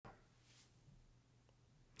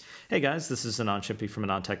Hey guys, this is Anand Shimpi from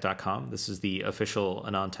AnandTech.com. This is the official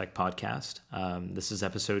AnandTech podcast. This is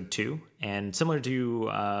episode 2, and similar to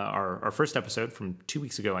our first episode from 2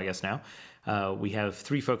 weeks ago, I guess now, we have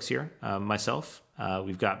 3 folks here. Myself,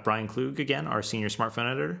 we've got Brian Klug again, our senior smartphone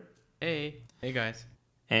editor. Hey guys.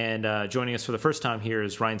 And joining us for the first time here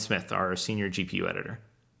is Ryan Smith, our senior GPU editor.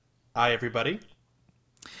 Hi, everybody.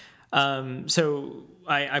 So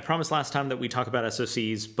I promised last time that we talk about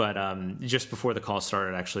SoCs, but just before the call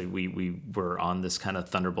started, actually, we were on this kind of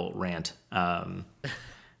Thunderbolt rant.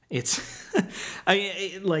 It's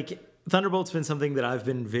Thunderbolt's been something that I've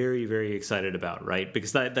been very, very excited about, right?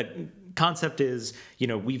 Because the concept is,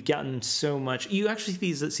 we've gotten so much. You actually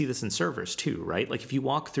see this in servers too, right? Like if you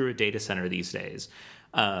walk through a data center these days,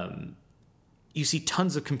 you see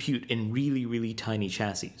tons of compute in really, really tiny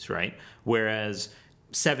chassis, right? Whereas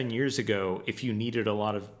 7 years ago, if you needed a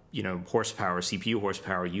lot of horsepower, CPU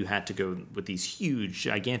horsepower, you had to go with these huge,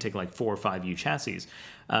 gigantic, like 4 or 5U chassis.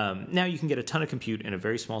 Now you can get a ton of compute in a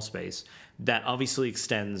very small space. That obviously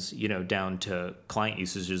extends, down to client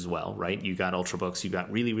usage as well, right? You got ultrabooks, you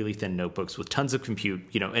got really, really thin notebooks with tons of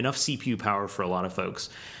compute, enough CPU power for a lot of folks.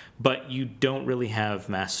 But you don't really have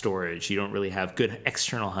mass storage. You don't really have good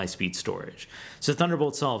external high-speed storage. So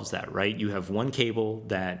Thunderbolt solves that, right? You have one cable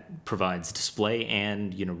that provides display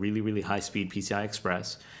and, really, really high-speed PCI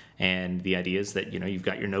Express. And the idea is that, you've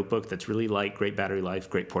got your notebook that's really light, great battery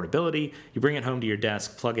life, great portability. You bring it home to your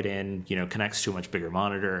desk, plug it in, connects to a much bigger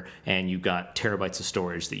monitor, and you've got terabytes of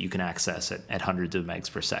storage that you can access at hundreds of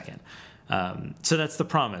megs per second. So that's the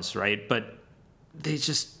promise, right? But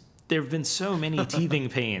there have been so many teething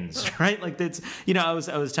pains, right? Like that's, I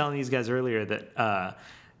was telling these guys earlier that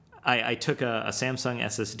I took a Samsung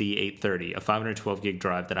SSD 830, a 512 gig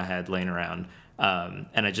drive that I had laying around,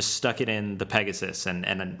 and I just stuck it in the Pegasus,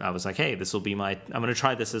 and I was like, hey, I'm going to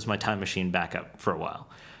try this as my time machine backup for a while.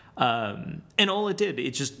 And all it did,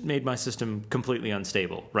 it just made my system completely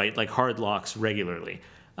unstable, right? Like hard locks regularly.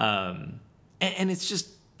 And it's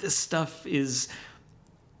just, this stuff is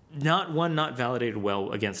not validated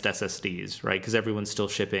well against SSDs, right? Because everyone's still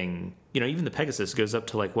shipping, even the Pegasus goes up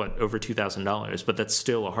to over $2,000, but that's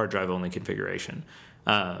still a hard drive only configuration.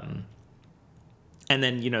 And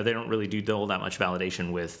then, they don't really do all that much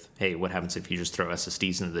validation with, hey, what happens if you just throw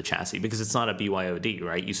SSDs into the chassis? Because it's not a BYOD,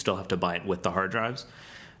 right? You still have to buy it with the hard drives.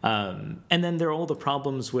 And then there are all the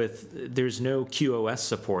problems with, there's no QoS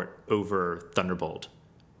support over Thunderbolt,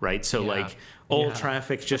 right? So all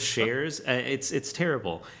traffic just shares. It's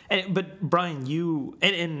terrible. But Brian, you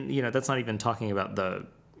that's not even talking about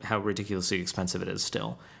how ridiculously expensive it is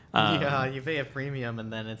still. You pay a premium,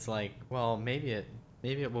 and then it's like, well, maybe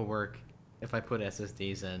it will work if I put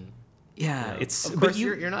SSDs in. Yeah, it's. Of course,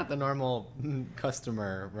 you're not the normal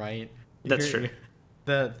customer, right? That's true.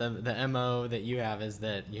 The MO that you have is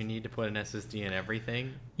that you need to put an SSD in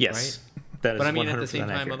everything. Yes, right? that is. But I mean, at the same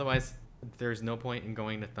time, accurate. otherwise, there's no point in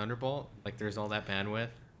going to Thunderbolt. Like, there's all that bandwidth,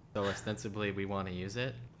 so ostensibly we want to use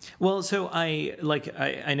it. Well, so I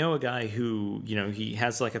know a guy who, he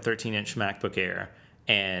has like a 13-inch MacBook Air,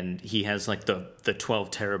 and he has like the 12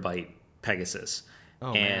 terabyte Pegasus.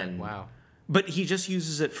 Oh, man, wow. But he just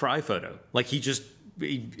uses it for iPhoto. Like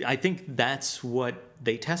I think that's what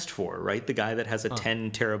they test for, right? The guy that has a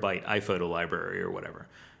 10 terabyte iPhoto library or whatever.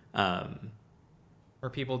 Or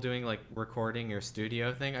people doing like recording or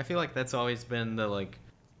studio thing. I feel like that's always been the like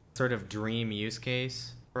sort of dream use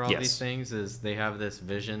case for all these things, is they have this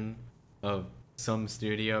vision of some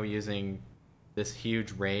studio using this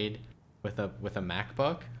huge RAID with a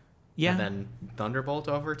MacBook, and then Thunderbolt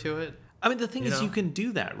over to it. I mean, the thing is, you can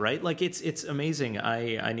do that, right? Like, it's amazing.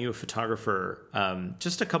 I knew a photographer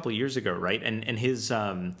just a couple of years ago, right? And his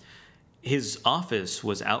office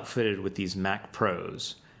was outfitted with these Mac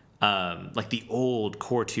Pros, like the old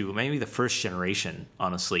Core 2, maybe the first generation,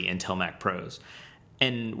 honestly, Intel Mac Pros.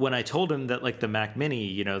 And when I told him that, like, the Mac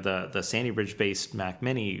Mini, the Sandy Bridge-based Mac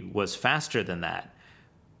Mini was faster than that,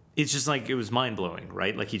 it's just like, it was mind-blowing,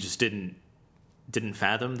 right? Like, he just didn't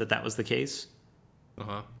fathom that was the case.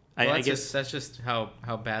 Uh-huh. Well, I guess that's just how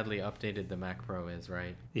badly updated the Mac Pro is,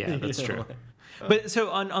 right? Yeah, that's true. But so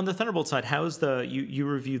on the Thunderbolt side, how's you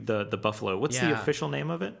reviewed the Buffalo? What's the official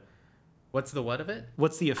name of it? What's the what of it?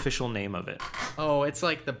 What's the official name of it? Oh, it's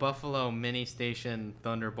like the Buffalo Mini Station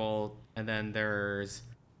Thunderbolt, and then there's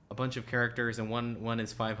a bunch of characters, and one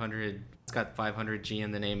is 500. It's got 500G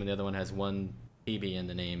in the name, and the other one has 1 TB in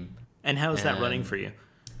the name. And how is that running for you?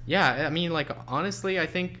 Yeah, I mean, like, honestly, I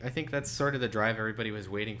think that's sort of the drive everybody was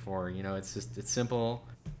waiting for. It's simple,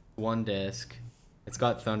 one disk. It's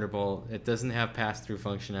got Thunderbolt. It doesn't have pass-through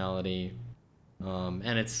functionality,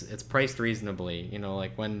 and it's priced reasonably.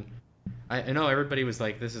 Like when I know everybody was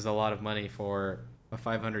like, this is a lot of money for a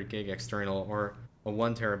 500 gig external or a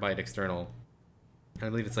 1 terabyte external. I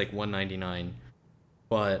believe it's like $199.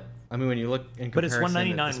 But I mean, when you look in But it's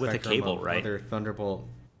comparison $199 with a cable, right? Other Thunderbolt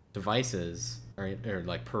devices or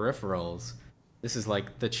like peripherals, this is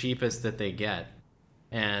like the cheapest that they get.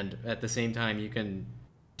 And at the same time, you can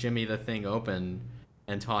jimmy the thing open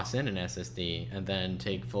and toss in an SSD and then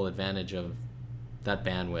take full advantage of that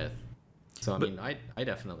bandwidth. So I mean, I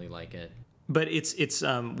definitely like it. But it's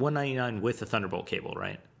 $199 with the Thunderbolt cable,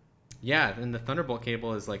 right? Yeah, and the Thunderbolt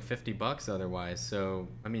cable is like $50 otherwise. So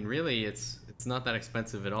I mean, really, it's not that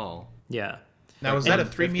expensive at all. Yeah. Now, is that a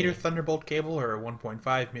 3 meter 50. Thunderbolt cable or a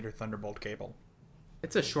 1.5 meter Thunderbolt cable?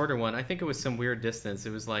 It's a shorter one. I think it was some weird distance.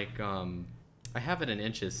 It was like I have it in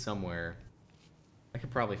inches somewhere. I could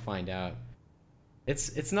probably find out.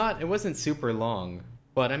 It's not. It wasn't super long,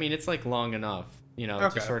 but I mean, it's like long enough,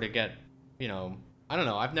 to sort of get, I don't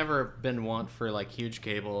know. I've never been one for like huge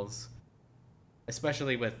cables,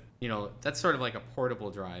 especially with, that's sort of like a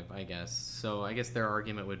portable drive, I guess. So I guess their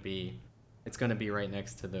argument would be, it's going to be right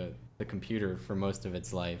next to the computer for most of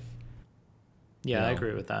its life. Yeah, I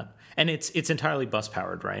agree with that. And it's entirely bus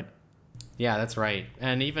powered, right? Yeah, that's right.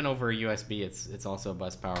 And even over USB, it's also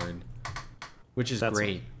bus powered, which is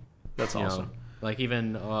great. That's awesome. Like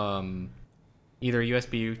even either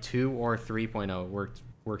USB 2 or 3.0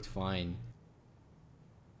 worked fine.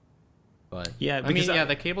 But yeah, I mean,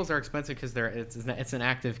 the cables are expensive because it's an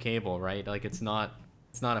active cable, right? Like it's not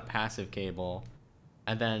a passive cable,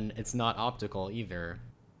 and then it's not optical either,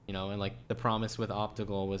 And like the promise with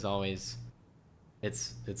optical was always,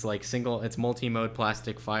 it's like it's multi-mode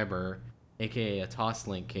plastic fiber, aka a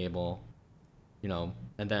toslink cable, and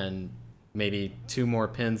then maybe 2 more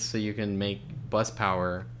pins so you can make bus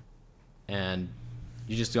power, and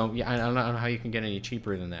you just don't. I don't know how you can get any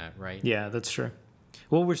cheaper than that, right? Yeah, that's true.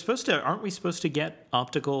 Well, aren't we supposed to get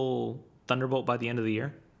optical Thunderbolt by the end of the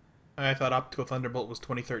year? I thought optical Thunderbolt was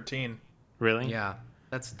 2013. Really? Yeah,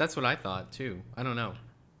 that's what I thought too. I don't know.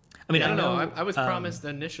 I mean, I don't know. I was promised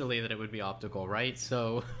initially that it would be optical, right?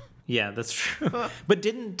 So. Yeah, that's true. But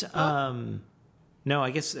didn't no,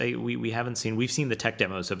 I guess we haven't seen. We've seen the tech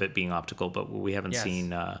demos of it being optical, but we haven't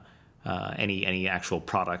seen any actual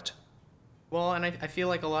product. Well, and I feel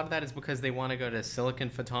like a lot of that is because they want to go to silicon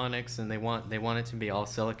photonics, and they want it to be all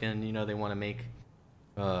silicon. They want to make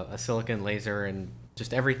a silicon laser and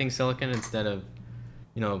just everything silicon instead of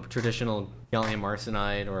traditional gallium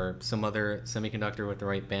arsenide or some other semiconductor with the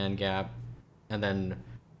right band gap. And then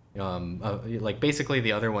like basically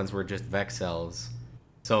the other ones were just VEC cells.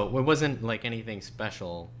 So it wasn't like anything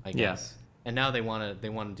special, I guess. Yeah. And now they want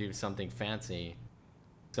to do something fancy.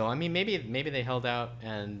 So I mean, maybe they held out,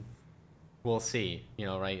 and we'll see.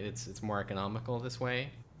 Right? It's more economical this way,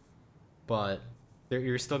 but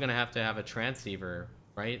you're still gonna have to have a transceiver,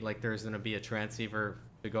 right? Like there's gonna be a transceiver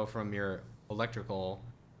to go from your electrical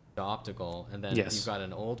to optical, and then you've got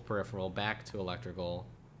an old peripheral back to electrical.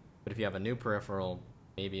 But if you have a new peripheral,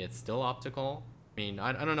 maybe it's still optical. I mean,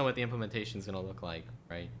 I don't know what the implementation is going to look like,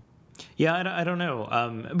 right? Yeah, I don't know.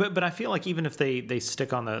 But I feel like even if they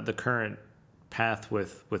stick on the current path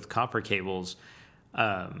with copper cables,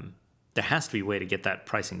 there has to be a way to get that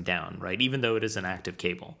pricing down, right? Even though it is an active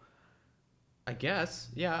cable. I guess.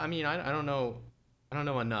 Yeah, I mean, I don't know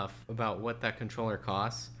enough about what that controller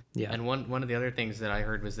costs. Yeah. And one of the other things that I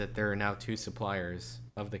heard was that there are now 2 suppliers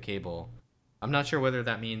of the cable. I'm not sure whether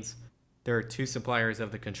that means there are 2 suppliers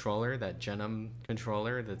of the controller, that Genome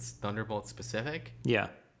controller that's Thunderbolt specific. Yeah.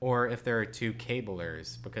 Or if there are 2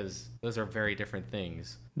 cablers, because those are very different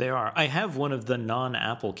things. They are. I have one of the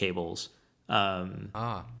non-Apple cables.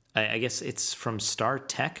 I guess it's from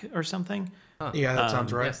StarTech or something. Huh. Yeah, that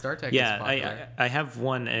sounds right. Yeah, StarTech is popular. I have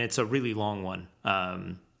one, and it's a really long one.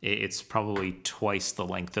 It's probably twice the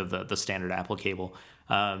length of the standard Apple cable.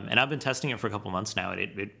 And I've been testing it for a couple months now, and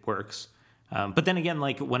it works. But then again,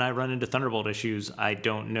 like when I run into Thunderbolt issues, I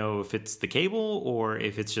don't know if it's the cable or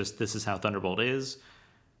if it's just this is how Thunderbolt is.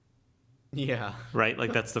 Yeah. Right?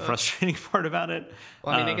 Like that's the frustrating part about it.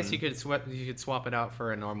 Well, I mean, I guess you could swap it out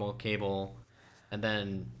for a normal cable and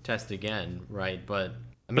then test again, right? But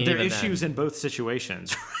I mean, there are issues in both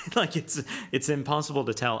situations, right? Like it's impossible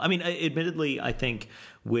to tell. I mean, admittedly, I think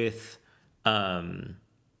with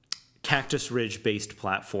Cactus Ridge based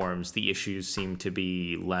platforms, the issues seem to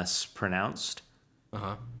be less pronounced.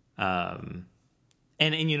 And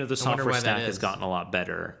the software stack has gotten a lot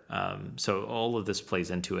better. So all of this plays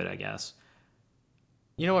into it, I guess.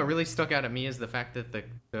 What really stuck out at me is the fact that the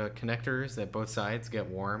connectors at both sides get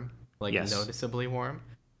warm, like noticeably warm.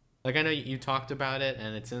 Like I know you talked about it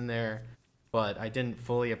and it's in there, but I didn't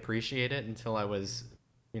fully appreciate it until I was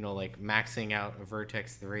like maxing out a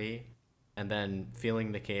Vertex 3 and then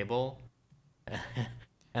feeling the cable.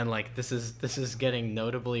 And like this is getting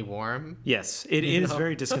notably warm. Yes, it is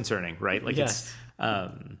very disconcerting, right? Like yes.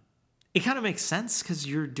 It kind of makes sense because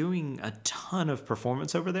you're doing a ton of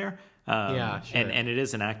performance over there. Yeah, sure. And it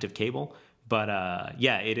is an active cable. But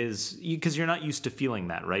yeah, it is because you're not used to feeling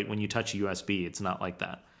that, right? When you touch a USB, it's not like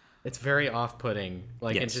that. It's very off-putting,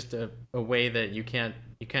 like Yes. in just a way that you can't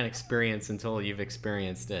experience until you've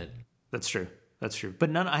experienced it. That's true. That's true.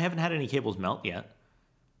 But I haven't had any cables melt yet.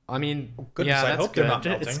 I mean, Goodness, yeah, I that's hope they're good. not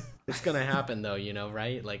melting. It's gonna happen though,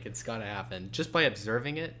 right? Like it's gotta happen. Just by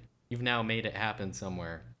observing it, you've now made it happen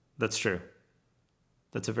somewhere. That's true.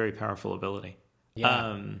 That's a very powerful ability.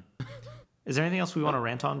 Yeah. Is there anything else we want to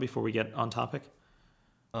rant on before we get on topic?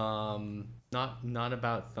 Not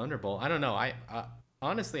about Thunderbolt. I don't know. I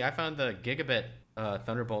honestly, I found the gigabit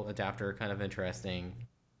Thunderbolt adapter kind of interesting.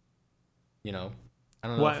 I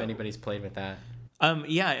don't know if anybody's played with that.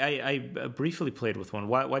 Yeah, I briefly played with one.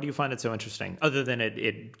 Why do you find it so interesting? Other than it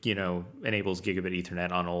enables gigabit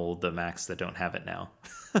Ethernet on all the Macs that don't have it now.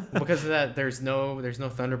 Because of that, there's no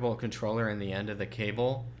Thunderbolt controller in the end of the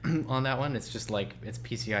cable on that one. It's just like it's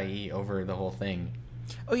PCIe over the whole thing.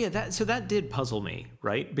 Oh yeah, that did puzzle me,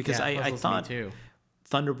 right? Because I thought me too.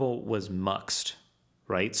 Thunderbolt was muxed,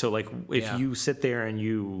 right? So like if you sit there and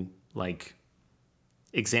you like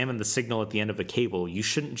examine the signal at the end of a cable, you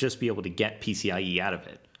shouldn't just be able to get PCIe out of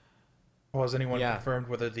it. Well, has anyone confirmed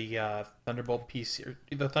whether the Thunderbolt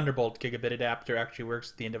the Thunderbolt gigabit adapter actually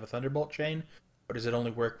works at the end of a Thunderbolt chain, or does it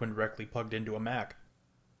only work when directly plugged into a Mac?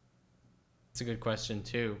 It's a good question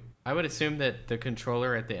too. I would assume that the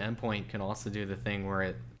controller at the endpoint can also do the thing where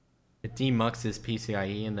it demuxes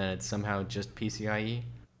PCIe and then it's somehow just PCIe.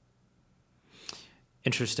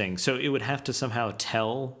 Interesting. So it would have to somehow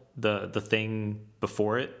tell the thing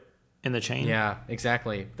before it in the chain? Yeah,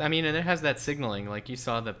 exactly. I mean, and it has that signaling, like you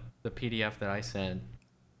saw the PDF that I sent.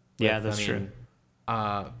 Yeah, that's true.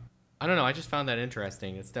 I don't know. I just found that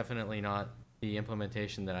interesting. It's definitely not the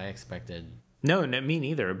implementation that I expected. No, me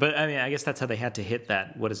neither. But I mean, I guess that's how they had to hit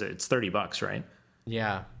that. What is it? It's $30, right?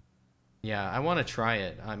 Yeah. I want to try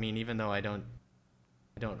it. I mean, even though I have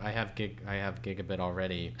gigabit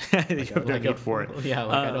already. You don't need for it. Yeah,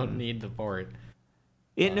 I don't need the port.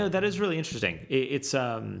 No, that is really interesting. It's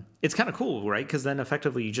kind of cool, right? Because then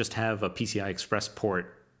effectively you just have a PCI Express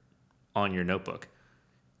port on your notebook.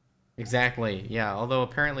 Exactly. Yeah. Although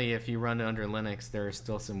apparently, if you run it under Linux, there are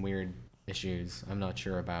still some weird issues. I'm not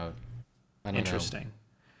sure about. I don't Interesting.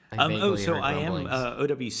 know. So I am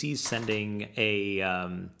OWC's sending a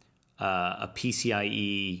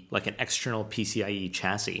PCIe, like an external PCIe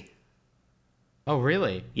chassis. Oh,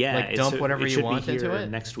 really? Yeah. Like dump whatever you want into it?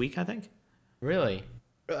 Next week, I think. Really?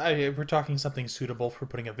 We're talking something suitable for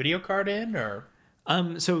putting a video card in, or?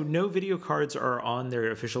 So no video cards are on their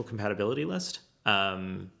official compatibility list.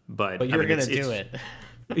 But you're going to do it.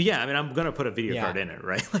 Yeah, I mean, I'm going to put a video card in it,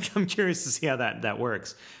 right? Like, I'm curious to see how that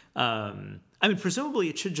works. I mean, presumably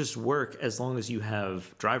it should just work as long as you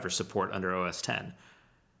have driver support under OS 10.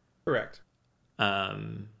 Correct.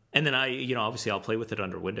 And then obviously I'll play with it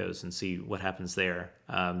under Windows and see what happens there.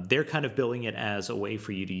 They're kind of billing it as a way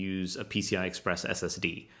for you to use a PCI Express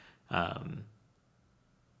SSD.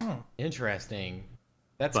 Interesting.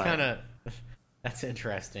 That's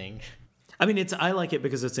interesting. I mean, I like it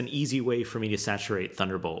because it's an easy way for me to saturate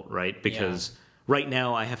Thunderbolt, right? Because right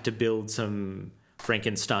now I have to build some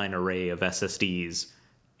Frankenstein array of SSDs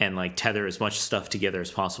and like tether as much stuff together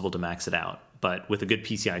as possible to max it out. But with a good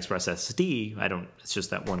PCI Express SSD, it's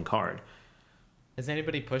just that one card. Has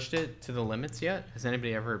anybody pushed it to the limits yet? Has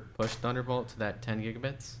anybody ever pushed Thunderbolt to that 10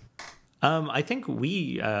 gigabits? I think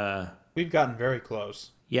we've gotten very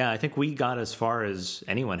close. Yeah, I think we got as far as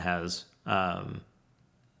anyone has.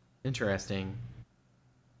 Interesting.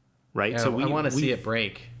 Right? So I want to see it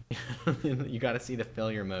break. You got to see the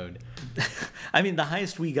failure mode. I mean, the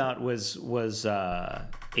highest we got was 8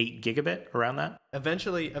 gigabit, around that.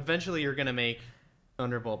 Eventually you're going to make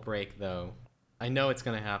Thunderbolt break, though. I know it's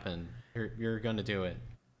going to happen. You're going to do it.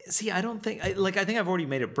 See, I don't think I think I've already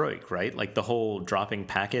made it break, right? Like the whole dropping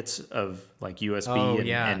packets of like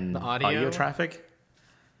USB and the audio traffic.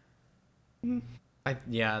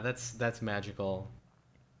 That's magical.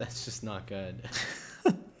 That's just not good.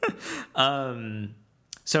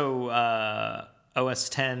 So OS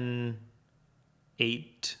 10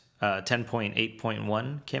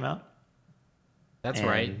 10.8.1 came out. That's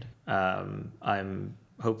right. I'm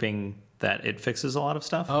hoping that it fixes a lot of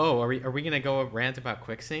stuff. Oh, are we going to go rant about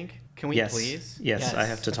QuickSync? Can we please? Yes, I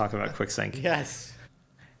have to talk about QuickSync. Yes.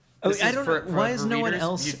 Oh, I don't know. Why is no one readers,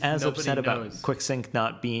 else as upset about knows. QuickSync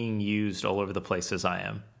not being used all over the place as I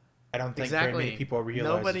am? I don't think very many people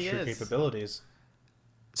realize its true capabilities.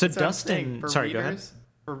 So Dustin, sorry, go ahead.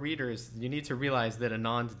 For readers, you need to realize that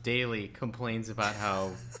Anand daily complains about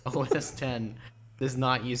how OS 10 does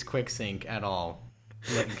not use QuickSync at all.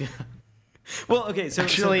 Like, well, okay, so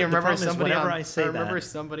actually, so I remember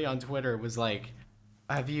somebody on Twitter was like,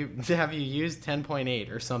 Have you used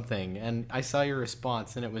 10.8 or something? And I saw your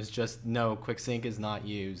response, and it was just, no, QuickSync is not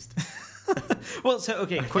used. Well, so,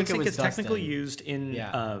 okay, QuickSync is technically used in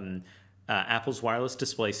Apple's wireless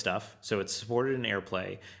display stuff, so it's supported in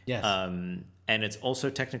AirPlay. Yes. And it's also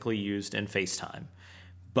technically used in FaceTime.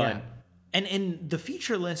 But and the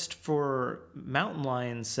feature list for Mountain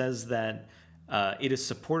Lion says that it is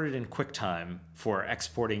supported in QuickTime for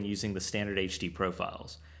exporting using the standard HD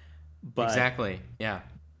profiles. But exactly, yeah.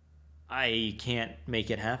 I can't make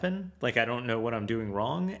it happen. Like, I don't know what I'm doing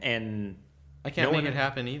wrong, and I can't make it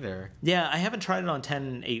happen either. Yeah, I haven't tried it on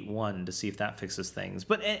 10.8.1 to see if that fixes things.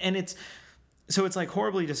 But and it's like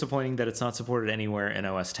horribly disappointing that it's not supported anywhere in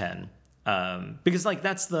OS 10. Because like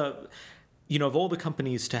that's the, of all the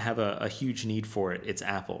companies to have a huge need for it, it's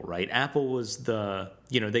Apple, right? Apple was they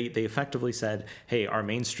effectively said, hey, our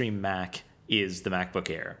mainstream Mac is the MacBook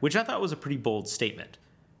Air, which I thought was a pretty bold statement,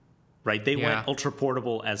 right? They went ultra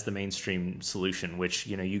portable as the mainstream solution, which,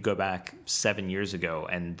 you go back 7 years ago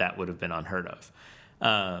and that would have been unheard of.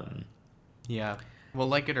 Yeah. Well,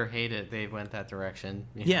 like it or hate it, they went that direction.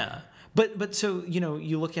 Yeah. But so,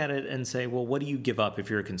 you look at it and say, well, what do you give up if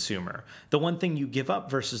you're a consumer? The one thing you give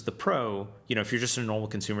up versus the Pro, if you're just a normal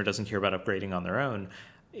consumer, doesn't care about upgrading on their own,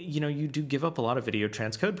 you do give up a lot of video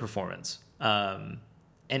transcode performance. And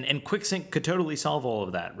QuickSync could totally solve all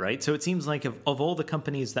of that, right? So it seems like of all the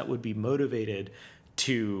companies that would be motivated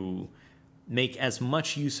to make as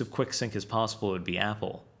much use of QuickSync as possible, it would be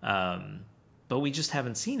Apple. But we just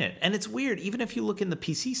haven't seen it. And it's weird, even if you look in the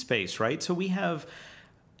PC space, right? So we have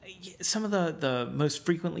some of the most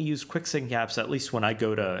frequently used QuickSync apps, at least when I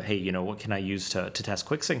go to, hey, what can I use to test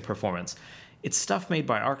QuickSync performance? It's stuff made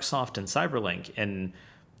by ArcSoft and Cyberlink. And,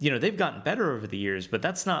 they've gotten better over the years, but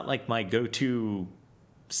that's not like my go-to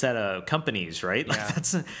set of companies, right? Like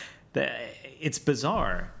it's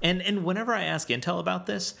bizarre. And whenever I ask Intel about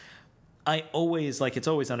this, I always, it's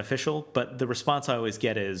always unofficial, but the response I always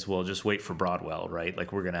get is, well, just wait for Broadwell, right?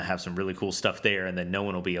 Like, we're going to have some really cool stuff there, and then no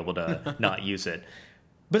one will be able to not use it.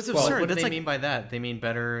 But it's absurd. What do they mean by that? They mean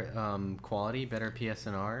better quality, better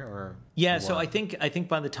PSNR, or so I think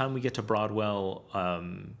by the time we get to Broadwell,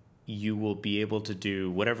 you will be able to do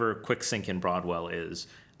whatever QuickSync in Broadwell is.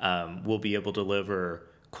 We'll be able to deliver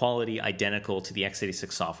quality identical to the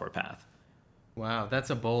x86 software path. Wow, that's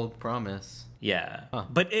a bold promise. Yeah,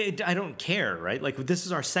 but I don't care, right? Like, this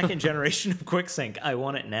is our second generation of QuickSync. I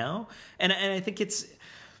want it now, and I think it's.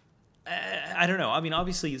 I don't know. I mean,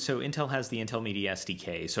 obviously, so Intel has the Intel Media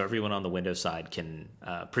SDK, so everyone on the Windows side can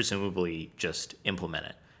presumably just implement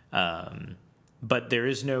it. But there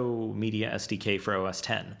is no Media SDK for OS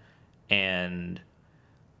 10, and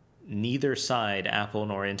neither side, Apple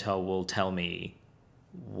nor Intel, will tell me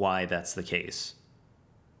why that's the case.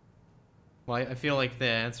 Well, I feel like the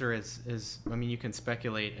answer is I mean, you can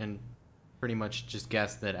speculate and pretty much just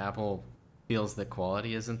guess that Apple feels that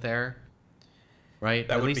quality isn't there. Right.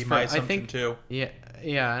 That would be my assumption too. Yeah,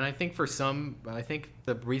 and I think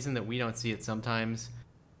the reason that we don't see it sometimes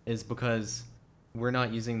is because we're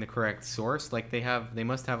not using the correct source. Like they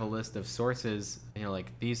must have a list of sources.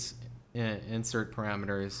 Like these insert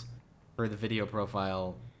parameters for the video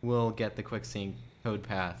profile will get the QuickSync code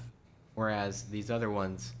path, whereas these other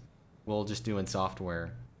ones will just do in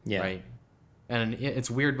software. Yeah. Right. And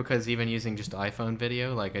it's weird because even using just iPhone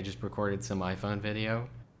video, like I just recorded some iPhone video,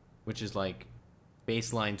 which is like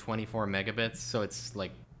baseline 24 megabits, so it's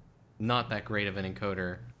like not that great of an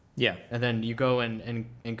encoder. Yeah. And then you go and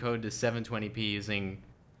encode to 720p using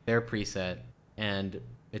their preset, and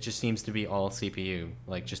it just seems to be all CPU,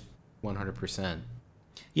 like just 100%.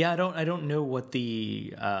 Yeah, I don't know what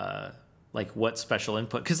the what special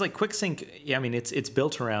input, because like QuickSync, I mean it's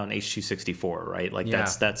built around H.264, right? Like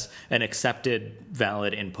that's an accepted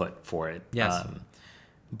valid input for it. Yes.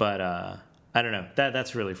 But I don't know.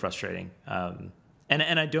 That's really frustrating.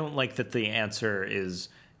 And I don't like that the answer is,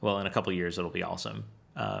 well, in a couple of years it'll be awesome.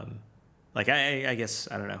 I guess,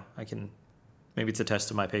 I don't know. Maybe it's a test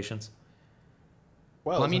of my patience.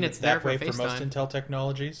 Well, I mean, it's that way for most Intel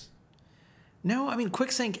technologies. No, I mean,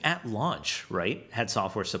 QuickSync at launch, right, had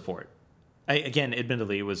software support. Again,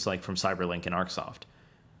 admittedly, it was like from Cyberlink and ArcSoft.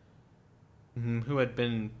 Mm-hmm. Who had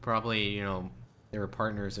been probably, they were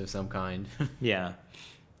partners of some kind. Yeah.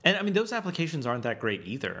 And I mean, those applications aren't that great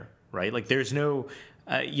either, right? Like there's no,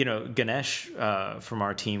 Ganesh from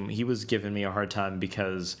our team, he was giving me a hard time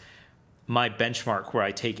because my benchmark where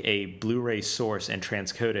I take a Blu-ray source and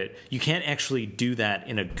transcode it, you can't actually do that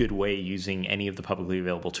in a good way using any of the publicly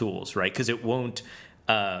available tools, right? Because it won't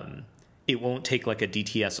take like a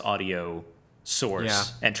DTS audio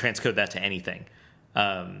source and transcode that to anything.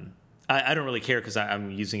 I don't really care because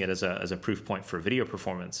I'm using it as a proof point for video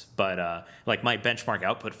performance, but like my benchmark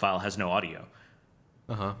output file has no audio.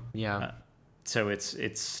 Yeah. So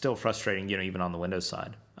it's still frustrating, even on the Windows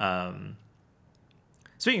side.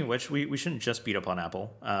 Speaking of which, we shouldn't just beat up on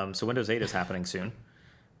Apple. So Windows 8 is happening soon.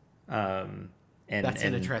 And that's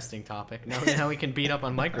an interesting topic. Now we can beat up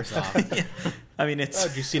on Microsoft. Yeah. I mean, it's.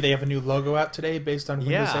 Did you see they have a new logo out today based on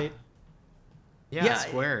Windows 8? Yeah,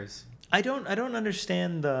 squares. I don't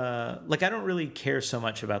understand I don't really care so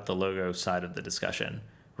much about the logo side of the discussion,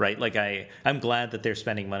 right? Like I'm glad that they're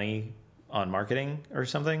spending money on marketing or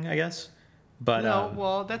something, I guess. But no,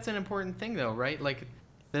 well, that's an important thing though, right? Like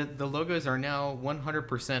the logos are now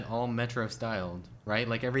 100% all Metro styled, right?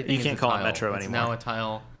 Like everything. You can't call it Metro anymore. It's now a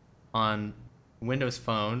tile on Windows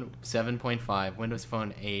Phone 7.5, Windows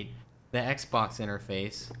Phone 8, the Xbox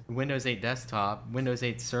interface, Windows 8 desktop, Windows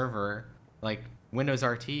 8 server, like Windows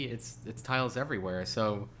RT. It's tiles everywhere.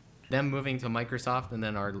 So them moving to Microsoft and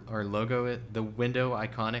then our logo, the window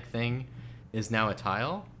iconic thing, is now a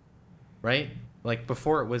tile, right? Like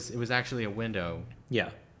before it was actually a window. Yeah.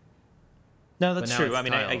 No, that's true. I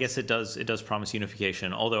mean, I guess it does promise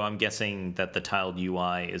unification, although I'm guessing that the tiled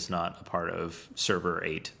UI is not a part of Server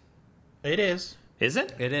 8. It is. Is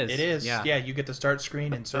it? It is. It is. Yeah, you get the start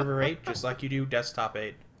screen in Server 8 just like you do Desktop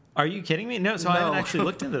 8. Are you kidding me? No, I haven't actually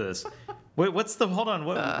looked into this. Wait, hold on,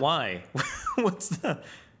 why?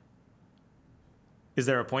 Is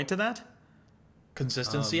there a point to that?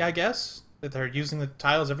 Consistency, I guess. That they're using the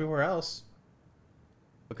tiles everywhere else.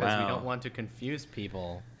 Because we don't want to confuse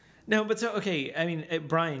people. No, but okay. I mean,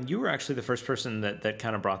 Brian, you were actually the first person that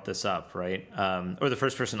kind of brought this up, right? Or the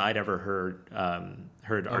first person I'd ever heard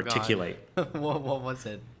articulate. What was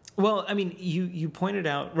it? Well, I mean, you pointed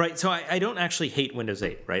out, right? So I don't actually hate Windows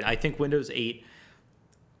 8, right? I think Windows 8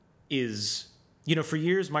 is, for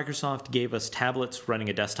years Microsoft gave us tablets running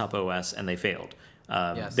a desktop OS, and they failed.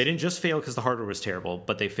 Yes. They didn't just fail because the hardware was terrible,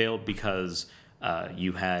 but they failed because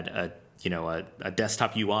you had a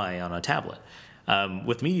desktop UI on a tablet.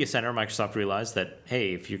 With Media Center, Microsoft realized that,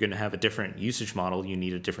 hey, if you're going to have a different usage model, you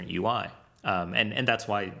need a different UI. And that's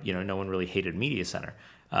why, no one really hated Media Center,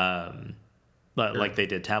 like they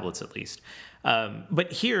did tablets at least.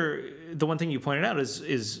 But here, the one thing you pointed out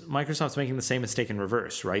is Microsoft's making the same mistake in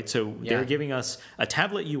reverse, right? So they're giving us a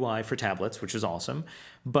tablet UI for tablets, which is awesome,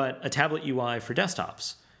 but a tablet UI for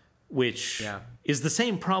desktops, which is the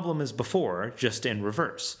same problem as before, just in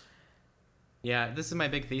reverse. Yeah, this is my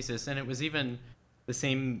big thesis, and it was even the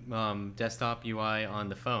same desktop UI on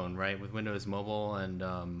the phone, right, with Windows Mobile and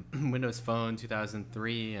Windows Phone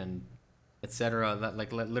 2003 and etc.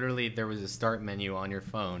 That literally there was a start menu on your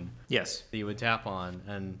phone. Yes. That you would tap on,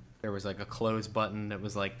 and there was like a close button that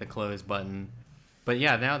was like the close button. But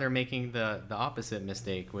yeah, now they're making the opposite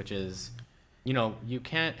mistake, which is, you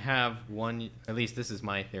can't have one. At least this is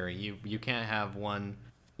my theory. You can't have one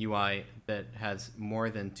UI that has more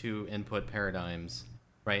than two input paradigms,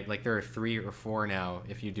 right? Like there are 3 or 4 now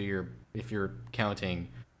if you're counting.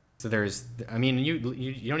 So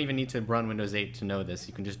you don't even need to run Windows 8 to know this.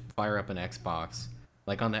 You can just fire up an Xbox.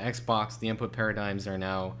 Like on the Xbox, the input paradigms are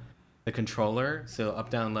now the controller, so up,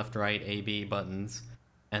 down, left, right, A, B buttons,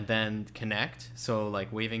 and then connect, so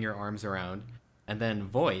like waving your arms around, and then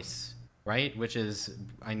voice, right? Which is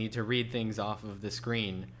I need to read things off of the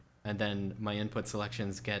screen, and then my input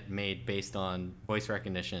selections get made based on voice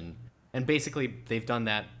recognition. And basically, they've done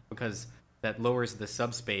that because that lowers the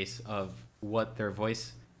subspace of what their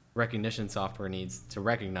voice recognition software needs to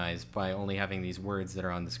recognize by only having these words that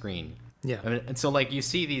are on the screen. Yeah. And so, like, you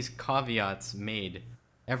see these caveats made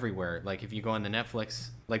everywhere. Like, if you go on the Netflix,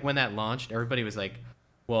 like, when that launched, everybody was like,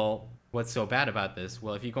 well, what's so bad about this?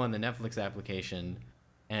 Well, if you go on the Netflix application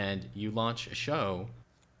and you launch a show,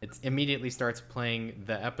 it immediately starts playing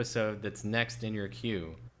the episode that's next in your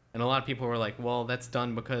queue. And a lot of people were like, well, that's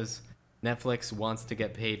done because Netflix wants to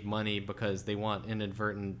get paid money because they want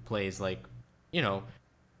inadvertent plays like,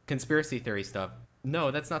 conspiracy theory stuff.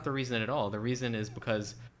 No, that's not the reason at all. The reason is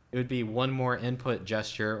because it would be one more input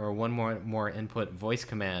gesture or one more input voice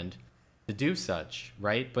command to do such,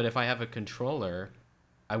 right? But if I have a controller,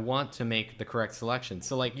 I want to make the correct selection.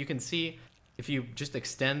 So like you can see if you just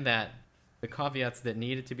extend the caveats that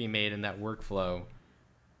needed to be made in that workflow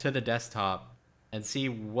to the desktop and see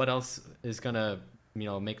what else is going to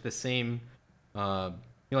make the same,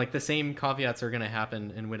 like the same caveats are going to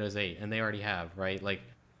happen in Windows 8, and they already have, right? Like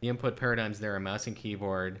the input paradigms there are mouse and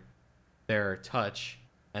keyboard, they're touch,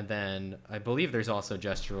 and then I believe there's also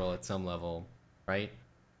gestural at some level, right?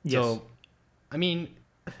 Yes. So, I mean,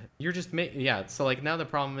 you're just so like now the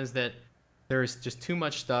problem is that there's just too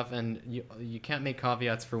much stuff, and you can't make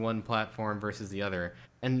caveats for one platform versus the other.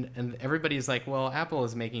 And everybody's like, well, Apple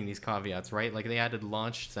is making these caveats, right? Like they added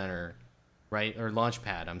Launch Center, right? Or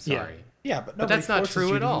Launchpad, I'm sorry. Yeah, but that's not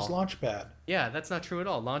true at all. Launchpad. Yeah, that's not true at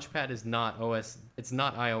all. Launchpad is not OS. It's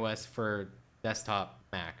not iOS for desktop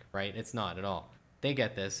Mac, right? It's not at all. They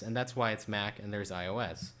get this, and that's why it's Mac and there's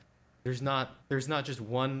iOS. There's not just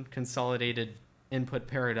one consolidated input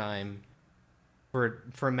paradigm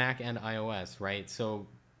for Mac and iOS, right? So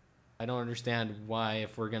I don't understand why,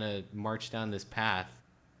 if we're gonna march down this path,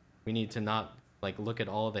 we need to not like look at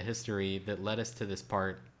all the history that led us to this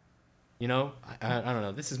part. I don't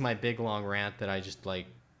know. This is my big long rant that I just like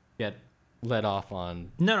get let off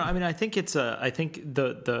on. No. I mean, I think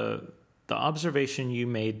the observation you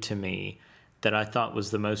made to me that I thought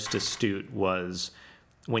was the most astute was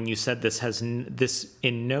when you said this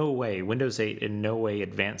in no way, Windows 8 in no way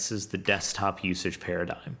advances the desktop usage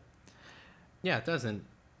paradigm. Yeah, it doesn't.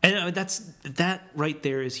 And that right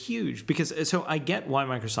there is huge, because so I get why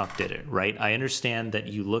Microsoft did it, right? I understand that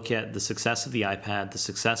you look at the success of the iPad, the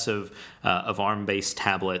success of ARM-based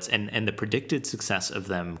tablets, and the predicted success of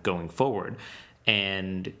them going forward,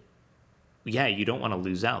 and yeah, you don't want to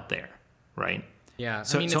lose out there, right? Yeah,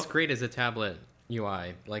 it's great as a tablet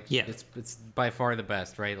UI. Like, yeah. It's by far the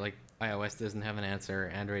best, right? Like iOS doesn't have an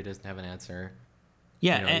answer, Android doesn't have an answer.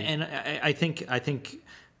 Yeah, and I think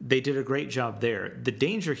they did a great job there. The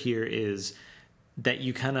danger here is that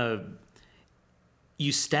you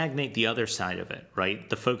stagnate the other side of it, right?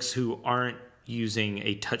 The folks who aren't using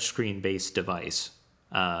a touchscreen based device.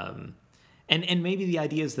 And maybe the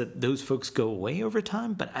idea is that those folks go away over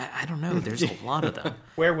time, but I don't know. There's a lot of them.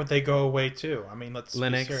 Where would they go away to? I mean, let's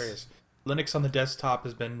Linux. be serious. Linux on the desktop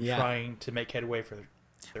has been trying to make headway for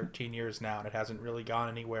 13 years now, and it hasn't really gone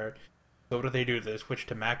anywhere. So what do? They switch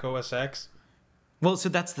to Mac OS X? Well, so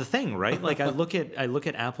that's the thing, right? Like I look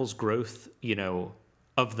at Apple's growth,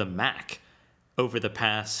 of the Mac over the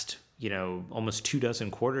past, almost 24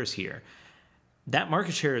 quarters here. That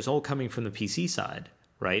market share is all coming from the PC side,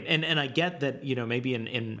 right? And I get that, maybe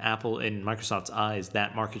in Apple, in Microsoft's eyes,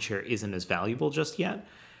 that market share isn't as valuable just yet.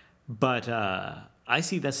 But I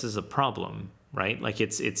see this as a problem, right? Like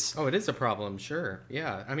it's. Oh, it is a problem, sure.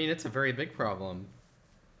 Yeah, I mean, it's a very big problem.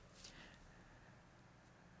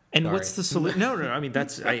 And Sorry. what's the solution? No. I mean,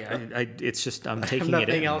 that's it's just I'm taking it in.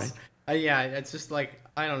 Nothing else. Right? Yeah, it's just like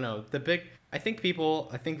I don't know. I think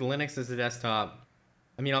Linux as a desktop.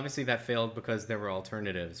 I mean, obviously that failed because there were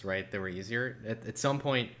alternatives, right? They were easier. At some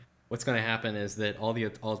point, what's going to happen is that all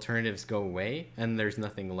the alternatives go away and there's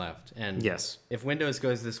nothing left. And yes, if Windows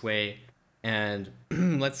goes this way, and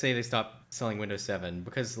let's say they stop selling Windows 7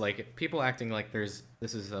 because like people acting like this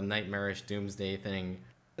is a nightmarish doomsday thing.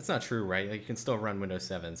 That's not true, right? Like you can still run Windows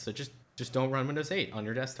 7. So just don't run Windows 8 on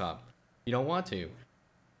your desktop. You don't want to.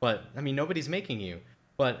 But I mean, nobody's making you.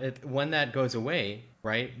 But when that goes away,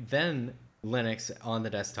 right? Then Linux on the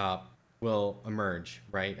desktop will emerge,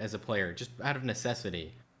 right? As a player, just out of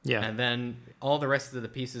necessity. Yeah. And then all the rest of the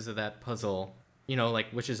pieces of that puzzle, like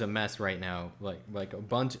which is a mess right now. Like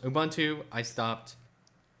Ubuntu, I stopped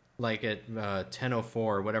like at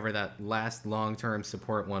 10.04, whatever that last long-term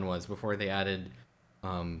support one was before they added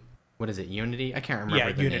what is it, Unity? I can't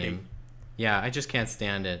remember the Unity. name. Yeah, I just can't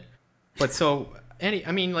stand it. But so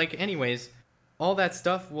anyways, all that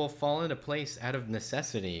stuff will fall into place out of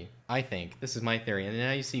necessity, I think. This is my theory. And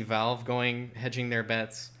now you see Valve hedging their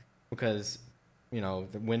bets because the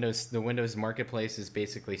Windows marketplace is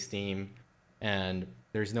basically Steam, and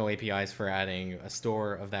there's no APIs for adding a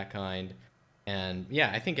store of that kind. And yeah,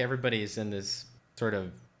 I think everybody's in this sort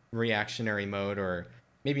of reactionary mode, or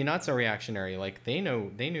maybe not so reactionary. Like they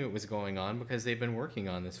knew it was going on because they've been working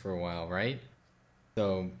on this for a while, right?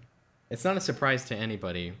 So it's not a surprise to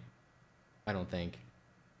anybody, I don't think.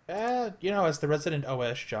 As the resident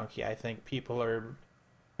OS junkie, I think people are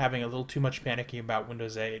having a little too much panicking about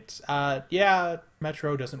Windows 8.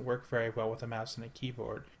 Metro doesn't work very well with a mouse and a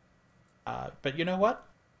keyboard. But you know what?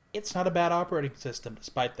 It's not a bad operating system,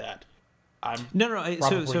 despite that. I'm probably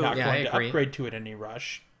not going to upgrade to it in any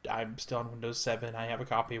rush. I'm still on Windows 7. I have a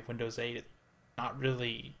copy of Windows 8. It's not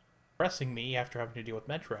really pressing me after having to deal with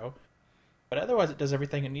Metro. But otherwise, it does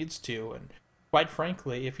everything it needs to. And quite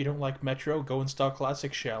frankly, if you don't like Metro, go install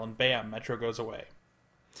Classic Shell, and bam, Metro goes away.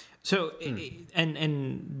 So,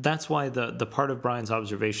 and that's why the part of Brian's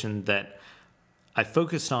observation that I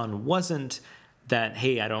focused on wasn't that,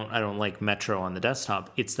 hey, I don't like Metro on the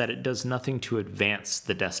desktop. It's that it does nothing to advance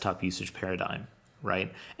the desktop usage paradigm,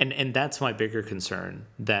 right? And that's my bigger concern,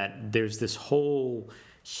 that there's this whole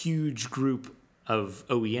huge group of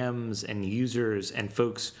OEMs and users and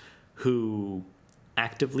folks who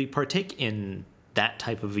actively partake in that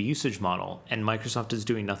type of a usage model, and Microsoft is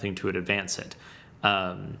doing nothing to advance it.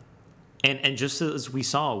 And just as we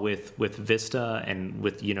saw with Vista and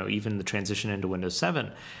with, you know, even the transition into Windows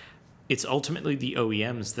 7, it's ultimately the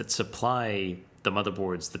OEMs that supply the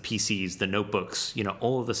motherboards, the PCs, the notebooks, you know,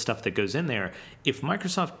 all of the stuff that goes in there. If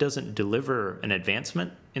Microsoft doesn't deliver an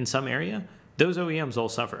advancement in some area, those OEMs all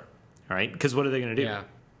suffer, all right? Because what are they going to do?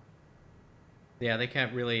 Yeah, they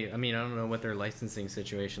can't really... I mean, I don't know what their licensing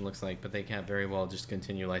situation looks like, but they can't very well just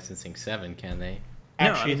continue licensing 7, can they?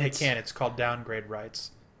 Actually, they can. It's called downgrade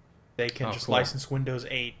rights. They can just license Windows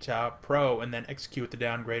 8 Pro and then execute the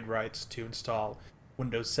downgrade rights to install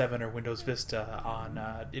Windows 7 or Windows Vista on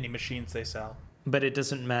any machines they sell. But it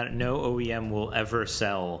doesn't matter. No OEM will ever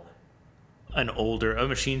sell a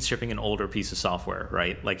machine shipping an older piece of software,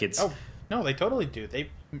 right? Like it's... Oh, no, they totally do.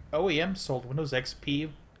 OEM sold Windows XP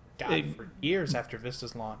for years after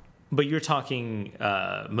Vista's launch. But you're talking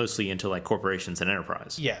mostly into like corporations and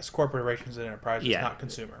enterprise. Yes, corporations and enterprises, not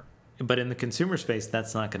consumer. But in the consumer space,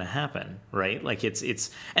 that's not going to happen, right? Like it's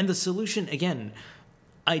and the solution, again,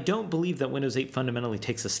 I don't believe that Windows 8 fundamentally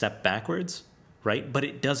takes a step backwards, right? But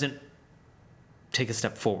it doesn't take a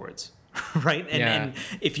step forwards, right? And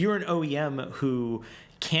if you're an OEM who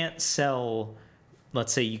can't sell,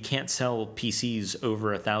 let's say you can't sell PCs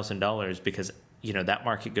over $1,000 because, you know, that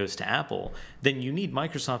market goes to Apple, then you need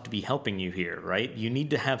Microsoft to be helping you here, right? You need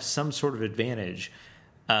to have some sort of advantage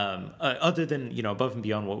other than, you know, above and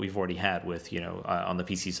beyond what we've already had with, you know, on the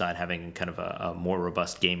PC side, having kind of a more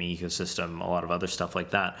robust gaming ecosystem, a lot of other stuff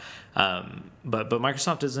like that. But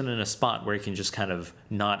Microsoft isn't in a spot where it can just kind of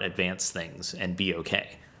not advance things and be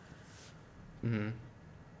okay. Mm-hmm.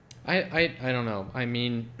 I don't know. I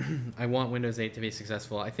mean, I want Windows 8 to be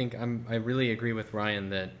successful. I think I really agree with Ryan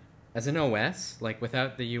that as an OS, like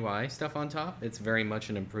without the UI stuff on top, it's very much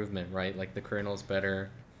an improvement, right? Like the kernel's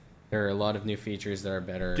better. There are a lot of new features that are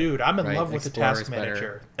better. Dude, I'm in love with the task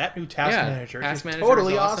manager. That new task manager is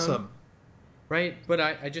totally awesome. Right, but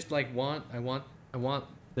I just like want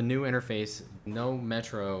the new interface, no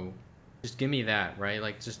Metro. Just give me that, right?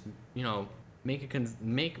 Like just, you know,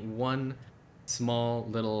 make one small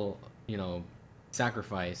little, you know,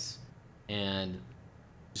 sacrifice and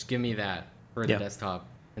just give me that for the desktop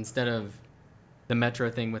instead of the Metro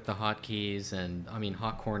thing with the hotkeys and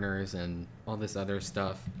hot corners and all this other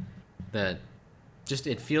stuff. That just,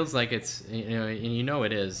 it feels like it's, you know, and you know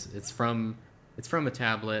it is. It's from a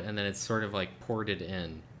tablet and then it's sort of like ported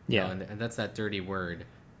in. Yeah. You know, and that's that dirty word.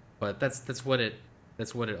 But that's what it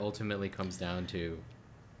ultimately comes down to.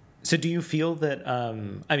 So do you feel that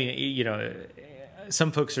I mean, you know,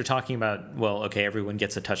 some folks are talking about, well, okay, everyone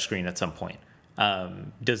gets a touchscreen at some point.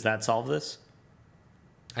 Does that solve this?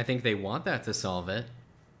 I think they want that to solve it.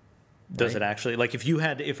 Does it actually? Like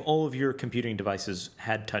if all of your computing devices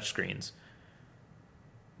had touchscreens,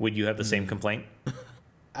 would you have the same complaint?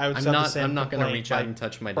 I'm not going to reach out and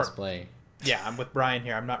touch my display. Yeah, I'm with Brian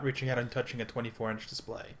here. I'm not reaching out and touching a 24-inch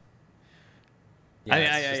display.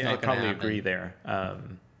 Yeah, I probably agree there.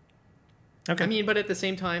 Okay. I mean, but at the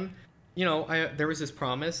same time, you know, there was this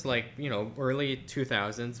promise, like, you know, early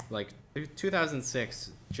 2000s, like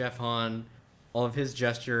 2006, Jeff Hahn, all of his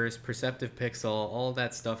gestures, perceptive pixel, all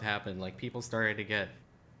that stuff happened. Like, people started to get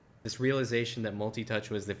this realization that multi-touch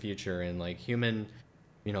was the future, and like human,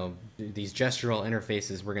 you know, these gestural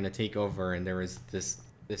interfaces were going to take over, and there was this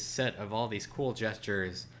set of all these cool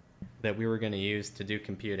gestures that we were going to use to do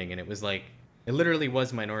computing, and it was like, it literally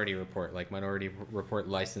was Minority Report. Like, Minority Report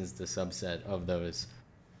licensed a subset of those,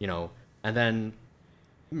 you know, and then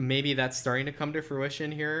maybe that's starting to come to fruition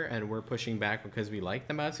here, and we're pushing back because we like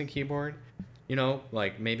the mouse and keyboard. You know,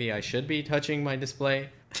 like, maybe I should be touching my display.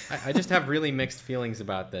 I just have really mixed feelings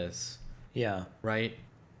about this. Yeah. Right?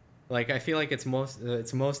 Like, I feel like it's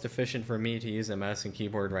most efficient for me to use a mouse and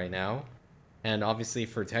keyboard right now. And obviously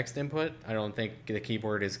for text input, I don't think the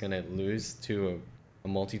keyboard is going to lose to a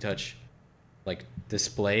multi-touch, like,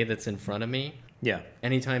 display that's in front of me. Yeah.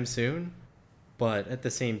 Anytime soon. But at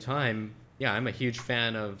the same time, yeah, I'm a huge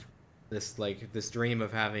fan of this dream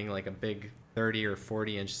of having like a big 30 or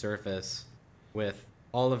 40-inch surface with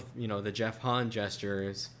all of, you know, the Jeff Hahn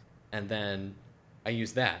gestures, and then I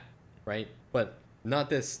use that, right? But not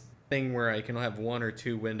this thing where I can have one or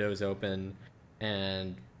two windows open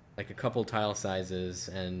and like a couple tile sizes,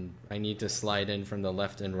 and I need to slide in from the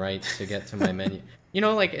left and right to get to my menu.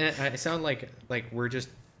 Like I sound like we're just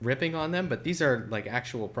ripping on them, but these are like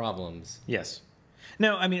actual problems. Yes.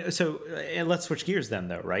 No, I mean, so let's switch gears then,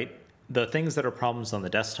 though, right? The things that are problems on the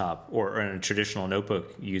desktop or in a traditional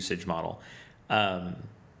notebook usage model,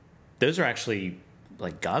 those are actually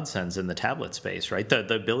like godsends in the tablet space, right?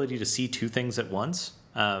 The ability to see two things at once.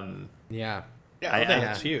 Yeah,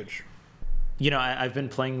 That's huge. I've been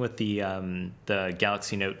playing with the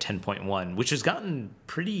Galaxy Note 10.1, which has gotten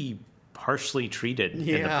pretty harshly treated in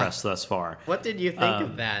the press thus far. What did you think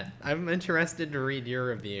of that? I'm interested to read your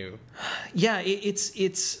review. Yeah,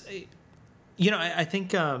 it's I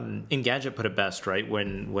think Engadget put it best, right?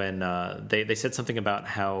 When they said something about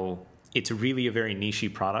how it's really a very niche-y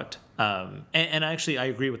product. And actually, I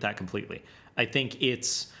agree with that completely. I think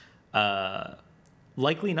it's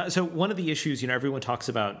likely not. So one of the issues, everyone talks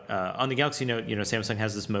about on the Galaxy Note, Samsung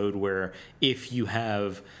has this mode where if you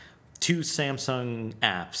have two Samsung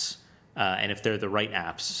apps, and if they're the right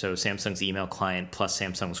apps, so Samsung's email client plus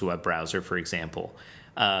Samsung's web browser, for example,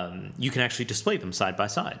 you can actually display them side by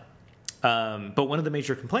side. But one of the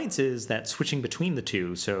major complaints is that switching between the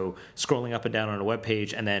two, so scrolling up and down on a web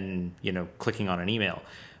page and then clicking on an email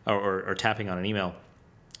or tapping on an email,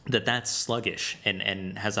 that's sluggish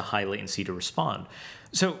and has a high latency to respond.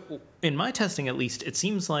 So in my testing, at least, it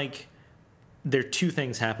seems like there are two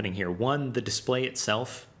things happening here. One, the display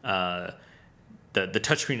itself, the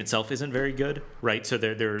touchscreen itself isn't very good, right? So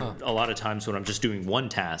there are a lot of times when I'm just doing one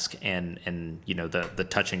task and the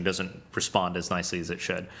touching doesn't respond as nicely as it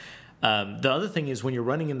should. The other thing is when you're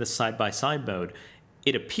running in the side-by-side mode,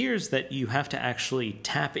 it appears that you have to actually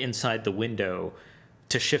tap inside the window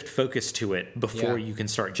to shift focus to it before you can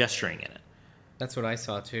start gesturing in it. That's what I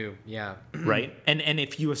saw too. Yeah. Right. And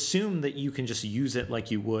if you assume that you can just use it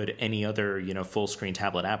like you would any other, full screen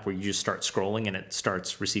tablet app where you just start scrolling and it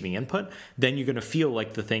starts receiving input, then you're going to feel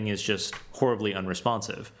like the thing is just horribly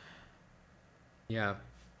unresponsive. Yeah.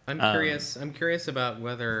 I'm curious about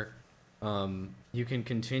whether you can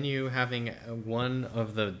continue having one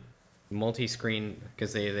of the multi-screen,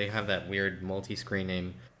 because they have that weird multi-screen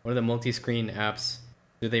name. One of the multi-screen apps,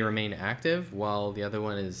 do they remain active while the other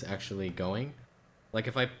one is actually going? Like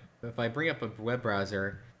if I bring up a web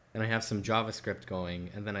browser and I have some JavaScript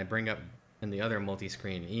going, and then I bring up in the other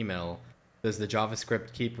multi-screen email, does the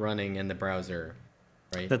JavaScript keep running in the browser?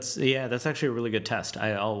 Right. That's actually a really good test.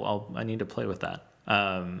 I need to play with that.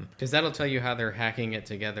 Because that'll tell you how they're hacking it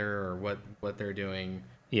together or what they're doing.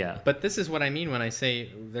 Yeah. But this is what I mean when I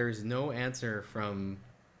say there's no answer from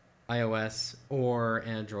iOS or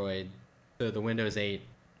Android to the Windows 8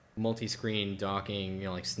 multi-screen docking,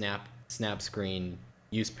 like snap screen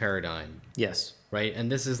use paradigm. Yes. Right?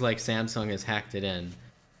 And this is like Samsung has hacked it in,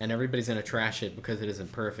 and everybody's going to trash it because it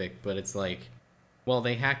isn't perfect, but it's like, well,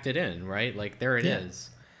 they hacked it in, right? Like there it is.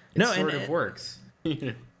 It sort of works.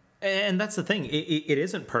 And that's the thing. It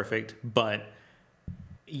isn't perfect, but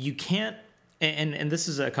you can't. And this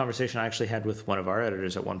is a conversation I actually had with one of our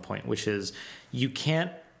editors at one point, which is you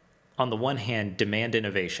can't, on the one hand, demand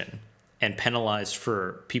innovation and penalize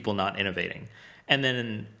for people not innovating, and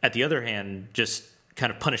then at the other hand, just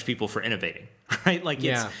kind of punish people for innovating, right? Like,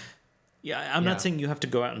 I'm not saying you have to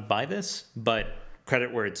go out and buy this, but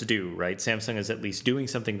credit where it's due, right? Samsung is at least doing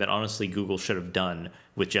something that honestly Google should have done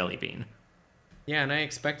with Jelly Bean. Yeah, and I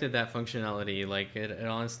expected that functionality. Like, it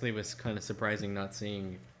honestly was kind of surprising not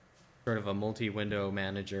seeing sort of a multi-window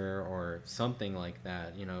manager or something like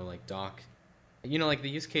that, like dock. Like the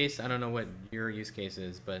use case, I don't know what your use case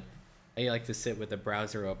is, but I like to sit with the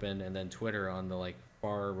browser open and then Twitter on the, like,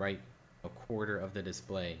 far right a quarter of the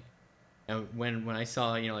display. And when I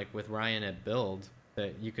saw, like with Ryan at Build,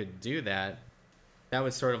 that you could do that, that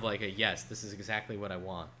was sort of like a, yes, this is exactly what I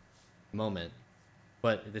want moment.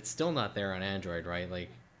 But it's still not there on Android, right? Like,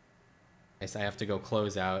 I have to go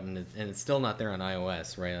close out, and it's still not there on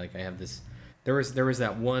iOS, right? Like, I have this. There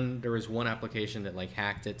was one application that like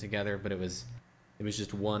hacked it together, but it was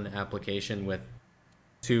just one application with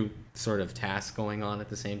two sort of tasks going on at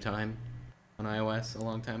the same time on iOS a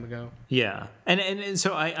long time ago. Yeah, and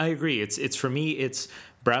so I agree. It's for me, it's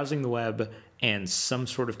browsing the web and some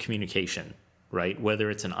sort of communication. Right? Whether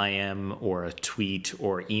it's an IM or a tweet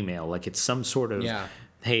or email, like it's some sort of,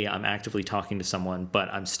 hey, I'm actively talking to someone, but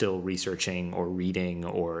I'm still researching or reading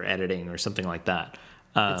or editing or something like that.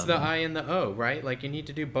 It's the I and the O, right? Like you need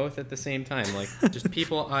to do both at the same time. Like just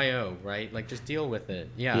people IO, right? Like just deal with it.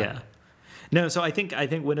 Yeah. Yeah. No, so I think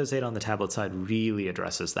Windows 8 on the tablet side really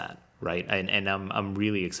addresses that, right? And I'm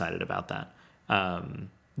really excited about that.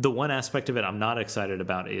 The one aspect of it I'm not excited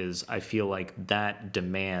about is I feel like that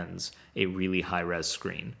demands a really high-res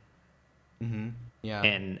screen, Yeah.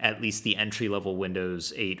 And at least the entry level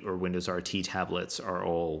Windows 8 or Windows RT tablets are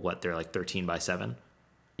all they're like 13 by 7.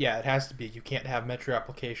 Yeah, it has to be. You can't have Metro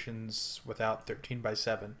applications without 13 by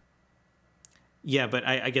 7. Yeah, but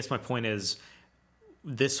I guess my point is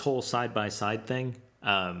this whole side by side thing.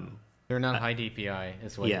 They're not high DPI,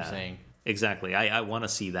 is what you're saying. Exactly. I want to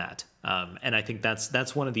see that, and I think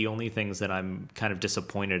that's one of the only things that I'm kind of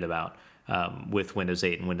disappointed about with Windows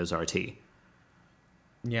 8 and Windows RT.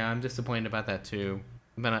 Yeah, I'm disappointed about that too.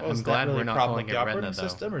 But I'm glad really we're not calling it the Retina, operating though.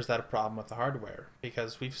 system, or is that a problem with the hardware?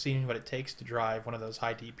 Because we've seen what it takes to drive one of those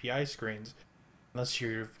high DPI screens, unless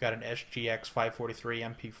you've got an SGX 543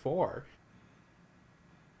 MP4.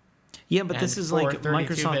 Yeah, but this is like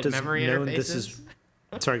Microsoft has known this is.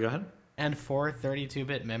 Sorry, go ahead. And 4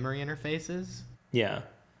 32-bit memory interfaces. Yeah.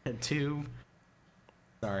 And 2.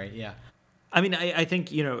 Sorry, yeah. I mean, I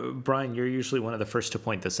think, Brian, you're usually one of the first to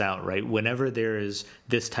point this out, right? Whenever there is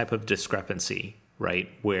this type of discrepancy, right,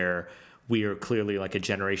 where we are clearly like a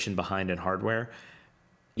generation behind in hardware,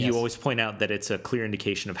 you always point out that it's a clear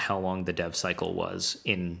indication of how long the dev cycle was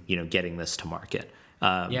in, getting this to market.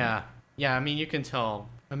 Yeah. I mean, you can tell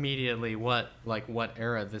immediately what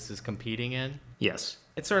era this is competing in. Yes.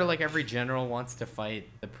 It's sort of like every general wants to fight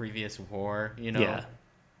the previous war, Yeah.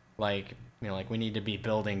 Like we need to be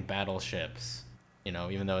building battleships,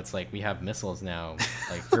 even though it's like we have missiles now.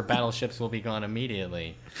 Like your battleships will be gone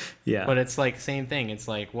immediately. Yeah. But it's like same thing. It's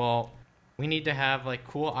like, well, we need to have like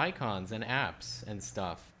cool icons and apps and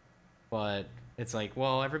stuff. But it's like,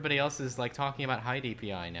 well, everybody else is like talking about high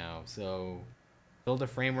DPI now. So build a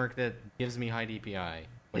framework that gives me high DPI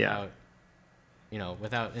without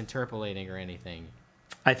without interpolating or anything.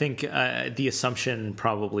 I think the assumption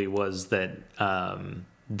probably was that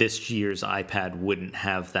this year's iPad wouldn't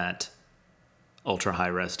have that ultra high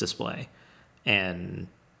res display, and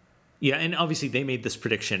obviously they made this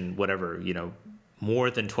prediction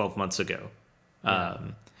more than 12 months ago,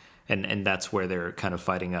 and that's where they're kind of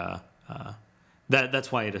fighting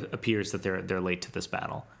that's why it appears that they're late to this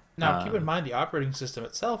battle. Now keep in mind the operating system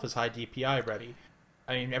itself is high DPI ready.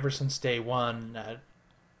 I mean, ever since day one.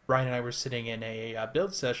 Brian and I were sitting in a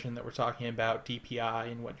build session that we're talking about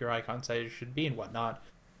DPI and what your icon size should be and whatnot.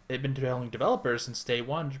 They've been telling developers since day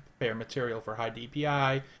one to prepare material for high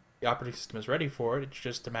DPI. The operating system is ready for it. It's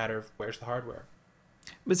just a matter of where's the hardware.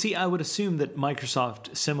 But see, I would assume that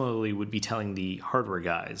Microsoft similarly would be telling the hardware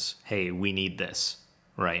guys, hey, we need this,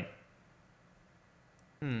 right?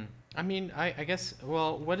 I mean, I guess,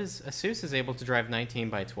 well, what is ASUS is able to drive 19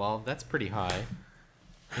 by 12? That's pretty high,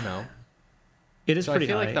 It is pretty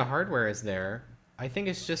high. I feel like the hardware is there. I think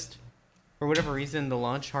it's just, for whatever reason, the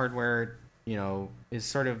launch hardware, is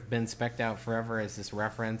sort of been spec'd out forever as this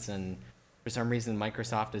reference, and for some reason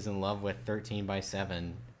Microsoft is in love with 13 by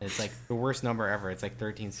 7. It's like the worst number ever. It's like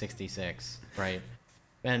 1366, right?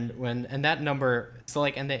 And that number, so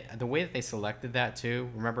like, and the way that they selected that too,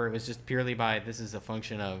 remember, it was just purely by, this is a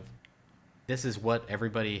function of, this is what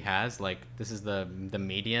everybody has, like this is the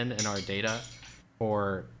median in our data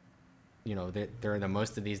for, there are the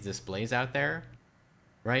most of these displays out there,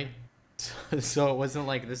 right? So it wasn't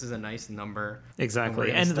like this is a nice number.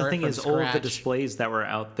 Exactly. And the thing is, all of the displays that were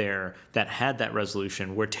out there that had that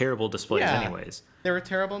resolution were terrible displays anyways. They were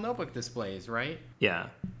terrible notebook displays, right? Yeah.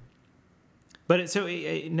 But it's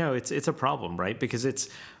a problem, right? Because it's,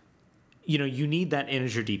 you need that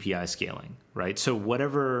integer DPI scaling, right? So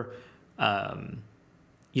whatever,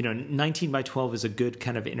 19 by 12 is a good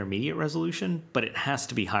kind of intermediate resolution, but it has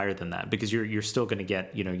to be higher than that because you're still going to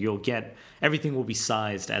get, everything will be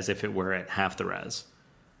sized as if it were at half the res.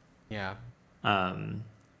 Yeah.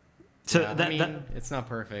 It's not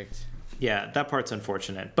perfect. Yeah, that part's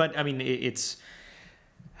unfortunate. But I mean, it's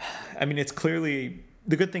clearly,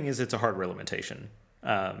 the good thing is it's a hardware limitation.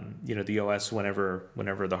 The OS, whenever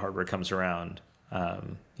the hardware comes around,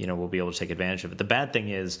 we'll be able to take advantage of it. The bad thing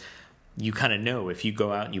is, you kind of know if you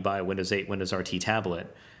go out and you buy a Windows 8, Windows RT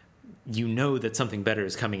tablet, that something better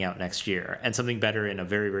is coming out next year, and something better in a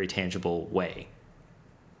very, very tangible way.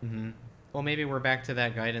 Mm-hmm. Well, maybe we're back to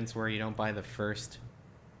that guidance where you don't buy the first,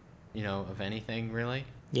 of anything, really.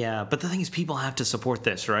 Yeah, but the thing is, people have to support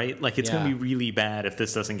this, right? Like, it's going to be really bad if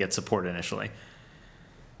this doesn't get support initially.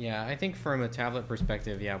 Yeah, I think from a tablet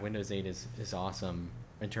perspective, Windows 8 is awesome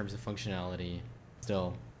in terms of functionality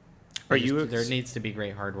still. There needs to be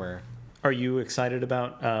great hardware. Are you excited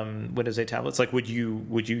about Windows 8 tablets? Like, would you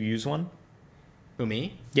use one? Who,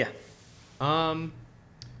 me? Yeah. I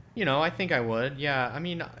think I would. Yeah. I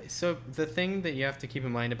mean, so the thing that you have to keep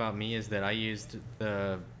in mind about me is that I used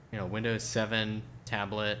the, Windows 7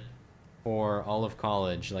 tablet for all of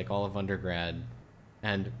college, like all of undergrad.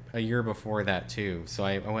 and a year before that too. So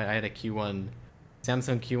I had a Q1,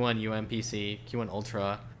 Samsung Q1 UMPC, Q1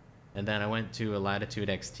 Ultra, and then I went to a Latitude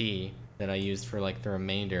XT that I used for like the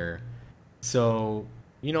remainder. So,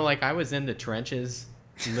 you know, like I was in the trenches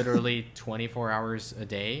literally 24 hours a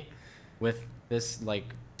day with this like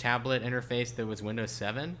tablet interface that was Windows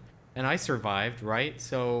 7, and I survived, right?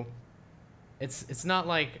 So it's not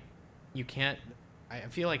like you can't. I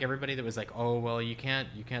feel like everybody that was like, oh well, you can't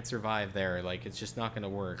survive there, like it's just not going to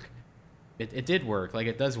work. It did work, like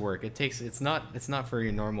it does work. It's not for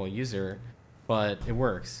your normal user, but it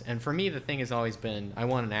works. And for me, the thing has always been, I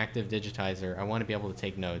want an active digitizer. I want to be able to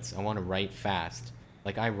take notes. I want to write fast.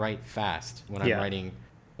 Like I write fast when I'm writing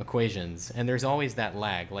equations, and there's always that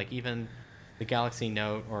lag. Like even the Galaxy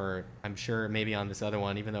Note, or I'm sure maybe on this other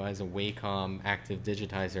one, even though it has a Wacom active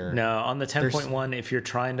digitizer. No, on the 10.1, if you're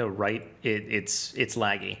trying to write it's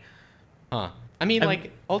laggy. Huh. I mean,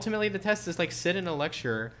 like ultimately the test is like sit in a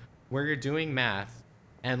lecture where you're doing math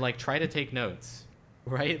and like try to take notes,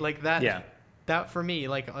 right? Like that. Yeah. That for me,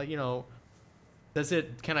 like you know,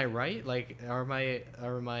 can I write? Like are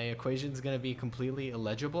my equations going to be completely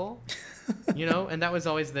illegible? You know, and that was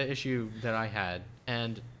always the issue that I had.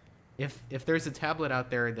 And if there's a tablet out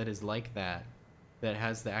there that is like that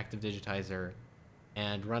has the active digitizer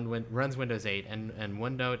and runs Windows 8 and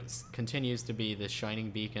OneNote continues to be this shining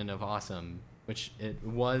beacon of awesome, which it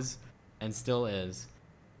was and still is,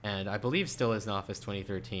 and I believe still is in Office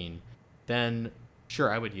 2013, then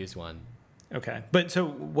sure, I would use one. Okay. But so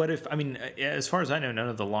what if, I mean, as far as I know, none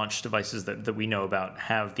of the launch devices that we know about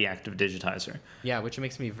have the active digitizer. Yeah, which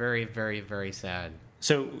makes me very, very, very sad.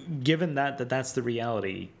 So given that's the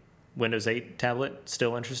reality, Windows 8 tablet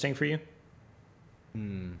still interesting for you?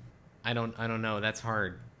 I don't know. That's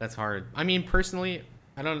hard. I mean, personally,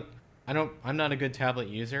 I'm not a good tablet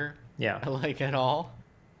user. Yeah. Like at all.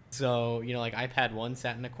 So, you know, like iPad 1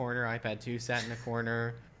 sat in a corner, iPad 2 sat in a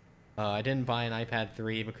corner. I didn't buy an iPad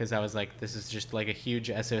 3 because I was like, this is just like a huge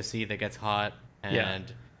SoC that gets hot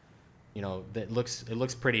and you know, that looks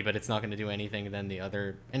pretty, but it's not going to do anything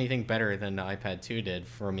better than the iPad 2 did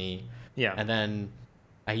for me. Yeah. And then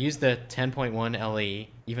I used the 10.1 LE,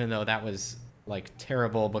 even though that was like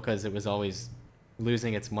terrible because it was always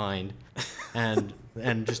losing its mind and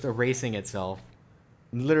just erasing itself.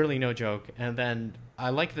 Literally no joke. And then I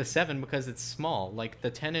like the 7 because it's small. Like the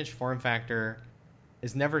 10-inch form factor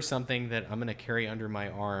is never something that I'm going to carry under my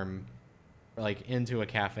arm like into a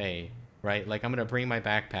cafe, right? Like I'm going to bring my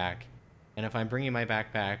backpack, and if I'm bringing my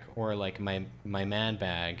backpack or like my man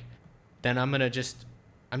bag, then I'm just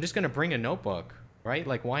going to bring a notebook, right?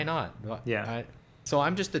 Like why not? Yeah. So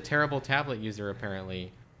I'm just a terrible tablet user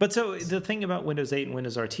apparently. But so the thing about Windows 8 and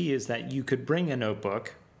Windows RT is that you could bring a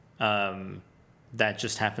notebook that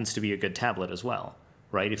just happens to be a good tablet as well,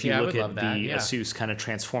 right? If you look at the ASUS kind of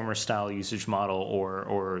transformer style usage model,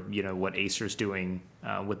 or you know what Acer's doing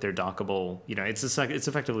with their dockable, you know, it's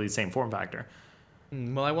effectively the same form factor.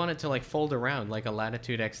 Well, I want it to like fold around like a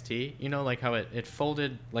Latitude XT, you know, like how it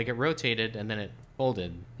folded, like it rotated and then it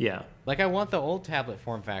folded. Yeah. Like I want the old tablet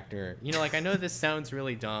form factor. You know, like I know this sounds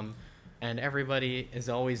really dumb and everybody is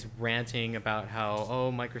always ranting about how,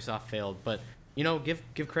 oh, Microsoft failed, but you know, give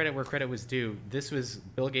credit where credit was due. This was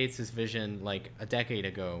Bill Gates' vision like a decade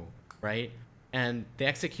ago, right? And the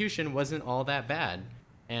execution wasn't all that bad.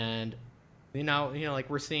 And you know, like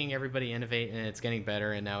we're seeing everybody innovate and it's getting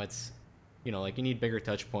better, and now it's, you know, like you need bigger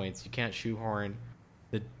touch points. You can't shoehorn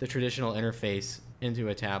the traditional interface into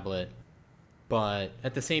a tablet. But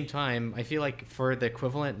at the same time, I feel like for the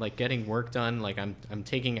equivalent, like getting work done, like I'm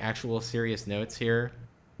taking actual serious notes here,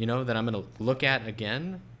 you know, that I'm going to look at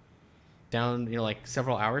again down, you know, like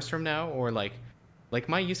several hours from now, or like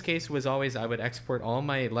my use case was always I would export all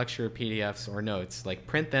my lecture PDFs or notes, like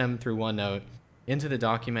print them through OneNote into the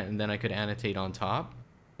document, and then I could annotate on top.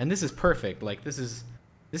 And this is perfect. Like this is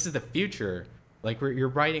the future. Like you're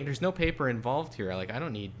writing, there's no paper involved here. Like I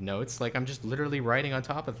don't need notes. Like I'm just literally writing on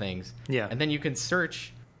top of things. Yeah. And then you can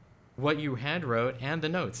search what you hand wrote and the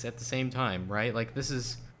notes at the same time, right? Like this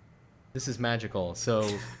is magical. So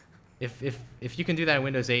if you can do that in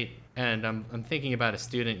Windows 8, and I'm thinking about a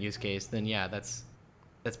student use case, then yeah, that's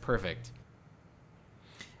perfect.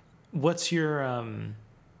 What's your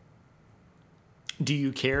do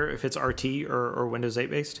you care if it's RT or Windows 8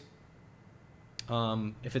 based?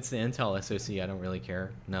 If it's the Intel SoC, I don't really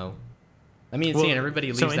care. No. I mean, seeing everybody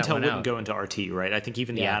leaves that one out. So Intel wouldn't go into RT, right? I think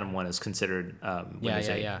even the Atom one is considered Windows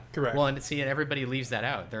 8. Yeah. Correct. Well, and everybody leaves that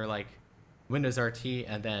out. They're like Windows RT,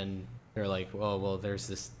 and then they're like, well, there's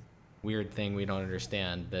this weird thing we don't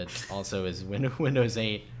understand that also is Windows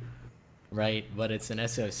 8, right? But it's an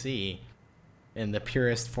SoC in the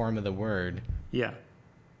purest form of the word. Yeah.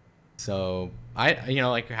 So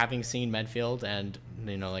like having seen Medfield, and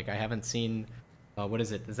like I haven't seen, what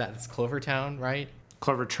is it? It's Clovertown, right?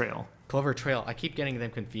 Clover Trail. Clover Trail. I keep getting them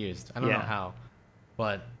confused. I don't know how,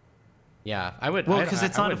 but yeah, I would. Well, because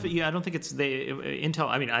it's not. Yeah, I don't think it's Intel.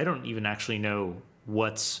 I mean, I don't even actually know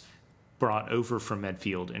what's brought over from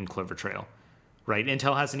Medfield in Clover Trail, right?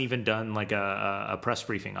 Intel hasn't even done like a press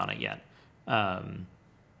briefing on it yet. I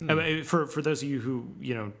mean, for those of you who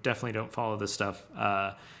definitely don't follow this stuff.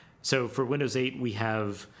 So for Windows 8, we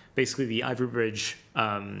have basically the Ivy Bridge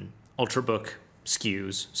Ultrabook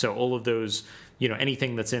SKUs. So all of those,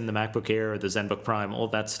 anything that's in the MacBook Air or the ZenBook Prime, all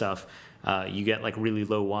that stuff, you get like really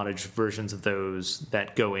low wattage versions of those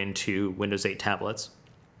that go into Windows 8 tablets.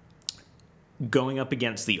 Going up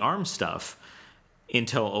against the ARM stuff,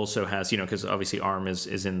 Intel also has, because obviously ARM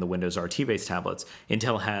is in the Windows RT-based tablets.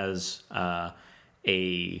 Intel has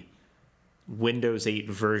a Windows 8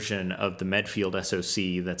 version of the Medfield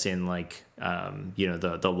SoC that's in like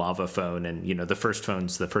the Lava phone and the first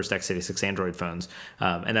phones, the first x86 Android phones,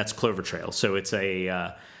 and that's Clover Trail. So it's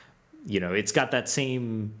it's got that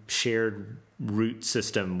same shared root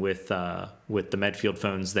system with the Medfield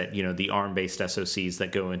phones that the ARM based SoCs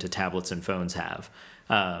that go into tablets and phones have.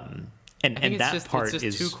 And that part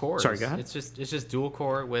is 2 cores. Sorry, go ahead. It's just dual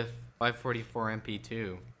core with 544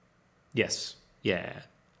 MP2. Yes. Yeah.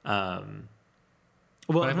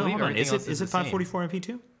 Well, hold on. Is it 544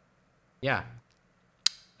 MP2? Yeah.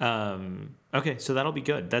 Okay, so that'll be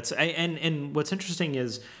good. And what's interesting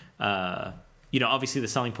is, obviously the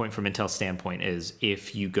selling point from Intel's standpoint is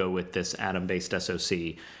if you go with this Atom-based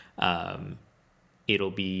SoC,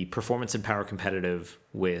 it'll be performance and power competitive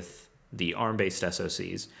with the ARM-based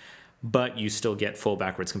SoCs, but you still get full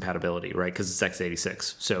backwards compatibility, right? Because it's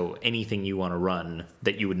x86. So anything you want to run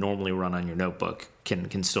that you would normally run on your notebook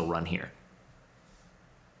can still run here.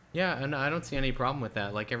 Yeah, and I don't see any problem with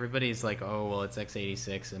that. Like, everybody's like, oh, well, it's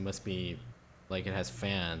x86. It must be, like, it has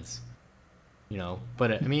fans,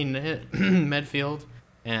 But, I mean, Medfield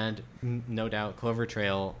and no doubt Clover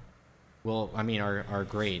Trail are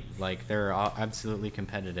great. Like, they're absolutely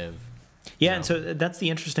competitive. Yeah, and so that's the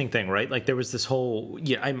interesting thing, right? Like, there was this whole...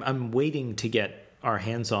 Yeah, I'm waiting to get our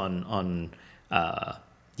hands on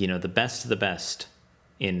the best of the best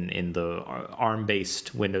in the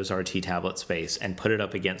ARM-based Windows RT tablet space and put it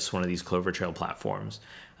up against one of these Clover Trail platforms.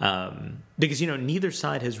 Because, neither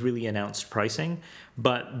side has really announced pricing,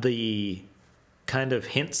 but the kind of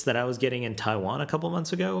hints that I was getting in Taiwan a couple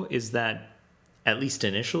months ago is that, at least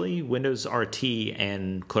initially, Windows RT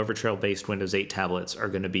and Clover Trail-based Windows 8 tablets are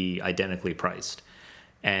going to be identically priced.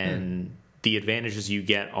 And the advantages you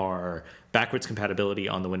get are backwards compatibility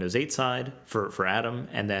on the Windows 8 side for Atom,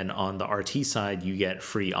 and then on the RT side, you get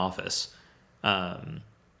free Office.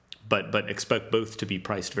 But expect both to be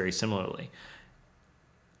priced very similarly.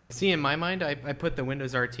 See, in my mind, I put the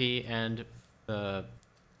Windows RT and the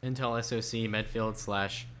Intel SoC Medfield /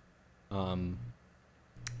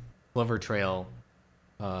 Clover Trail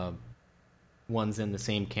ones in the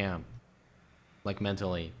same camp, like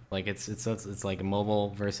mentally. Like it's like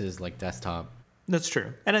mobile versus like desktop. That's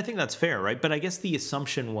true. And I think that's fair, right? But I guess the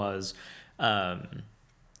assumption was, ARM,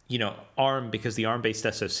 because the ARM-based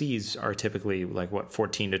SoCs are typically like,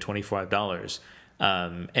 $14 to $25.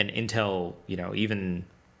 And Intel, even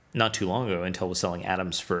not too long ago, Intel was selling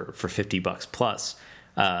Atoms for $50 plus.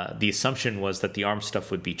 The assumption was that the ARM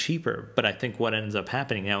stuff would be cheaper. But I think what ends up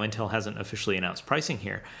happening now, Intel hasn't officially announced pricing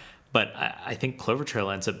here, but I think Clover Trail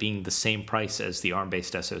ends up being the same price as the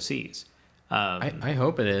ARM-based SoCs. I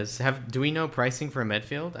hope it is. Do we know pricing for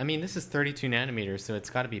Medfield? I mean, this is 32 nanometers, so it's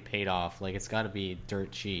got to be paid off. Like, it's got to be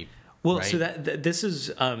dirt cheap. Well, right? so this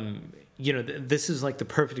is, this is like the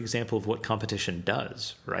perfect example of what competition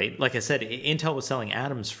does, right? Like I said, Intel was selling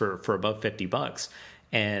Atoms for above $50,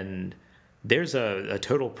 and there's a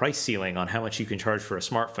total price ceiling on how much you can charge for a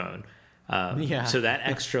smartphone. So that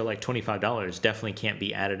extra like $25 definitely can't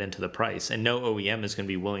be added into the price, and no OEM is going to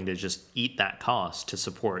be willing to just eat that cost to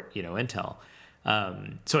support Intel.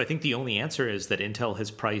 So I think the only answer is that Intel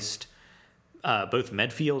has priced both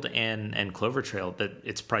Medfield and Clover Trail, that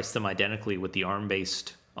it's priced them identically with the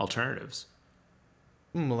ARM-based alternatives.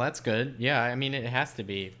 Well, that's good. Yeah, I mean, it has to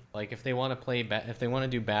be. Like, if they want to if they want to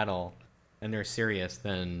do battle, and they're serious,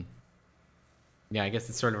 then yeah, I guess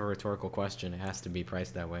it's sort of a rhetorical question. It has to be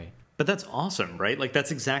priced that way. But that's awesome, right? Like,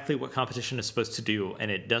 that's exactly what competition is supposed to do, and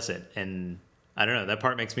it does it. And I don't know, that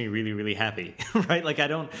part makes me really, really happy, right? Like, I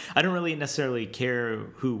don't really necessarily care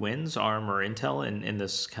who wins, ARM or Intel, in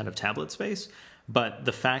this kind of tablet space. But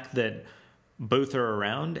the fact that both are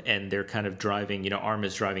around and they're kind of driving, ARM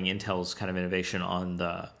is driving Intel's kind of innovation on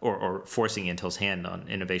the, or forcing Intel's hand on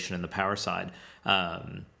innovation in the power side.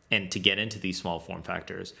 and to get into these small form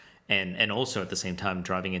factors, and also at the same time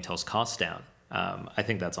driving Intel's costs down. I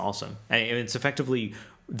think that's awesome. And it's effectively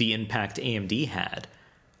the impact AMD had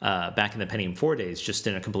back in the Pentium 4 days, just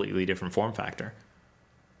in a completely different form factor.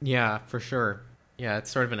 Yeah, for sure. Yeah,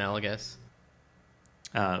 it's sort of analogous.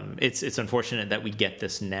 It's unfortunate that we get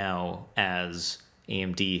this now as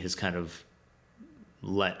AMD has kind of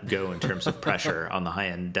let go in terms of pressure on the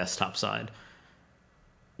high-end desktop side.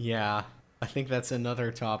 Yeah, I think that's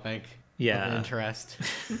another topic of interest.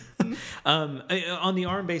 On the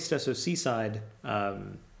ARM-based SoC side,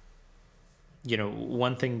 one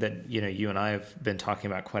thing that you and I have been talking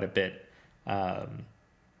about quite a bit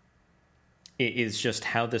is just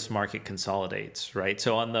how this market consolidates, right?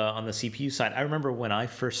 So on the CPU side, I remember when I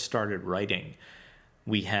first started writing,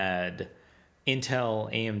 we had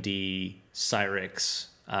Intel, AMD, Cyrix,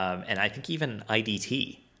 and I think even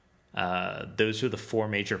IDT. Those are the four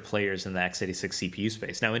major players in the x86 CPU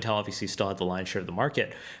space. Now, Intel obviously still had the lion's share of the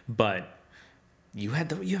market, but you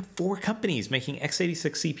had four companies making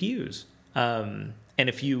x86 CPUs. And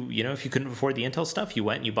if you couldn't afford the Intel stuff, you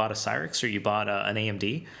went and you bought a Cyrix or you bought an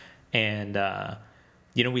AMD, and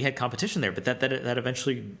we had competition there. But that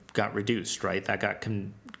eventually got reduced, right? That got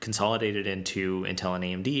consolidated into Intel and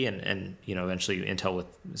AMD, and eventually Intel with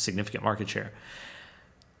significant market share.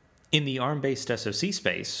 In the ARM-based SoC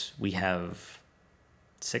space, we have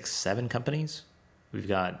 6-7 companies. We've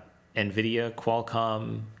got NVIDIA,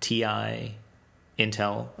 Qualcomm, TI,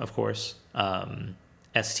 Intel, of course, STE,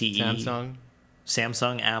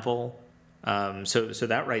 Samsung, Apple. So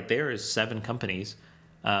that right there is 7 companies.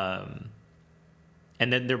 And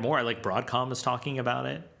then there are more, like Broadcom is talking about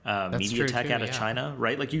it. MediaTek out of China,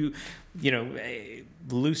 right? Like you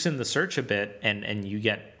loosen the search a bit and you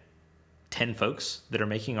get 10 folks that are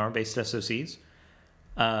making ARM-based SoCs.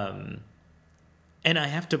 And I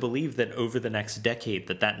have to believe that over the next decade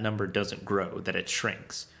that number doesn't grow, that it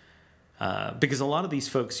shrinks. Because a lot of these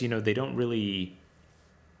folks, they don't really...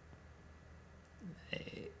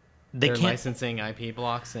 They're licensing IP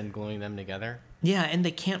blocks and gluing them together. Yeah, and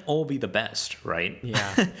they can't all be the best, right?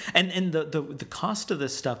 Yeah. and the cost of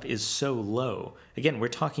this stuff is so low. Again, we're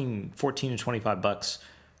talking $14 to $25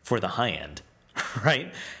 for the high end,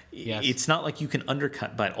 right? Yes. It's not like you can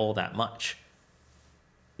undercut by all that much.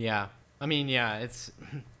 Yeah. I mean, yeah, it's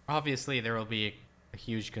obviously there will be a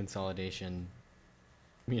huge consolidation.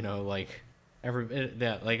 I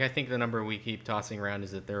think the number we keep tossing around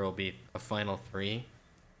is that there will be a final 3.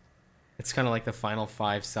 It's kind of like the final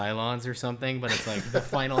 5 Cylons or something, but it's like the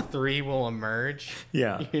final 3 will emerge.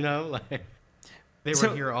 Yeah. They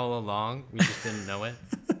were here all along. We just didn't know it.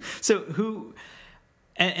 So who...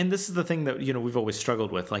 And this is the thing that, we've always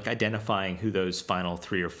struggled with, like identifying who those final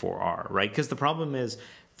 3 or 4 are, right? Because the problem is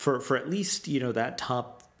for at least, that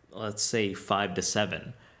top, let's say 5 to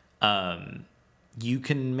 7, you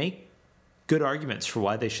can make good arguments for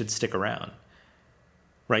why they should stick around,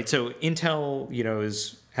 right? So Intel,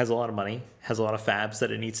 has a lot of money, has a lot of fabs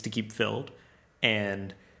that it needs to keep filled,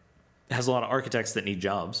 and has a lot of architects that need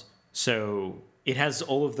jobs. So it has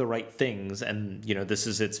all of the right things, and this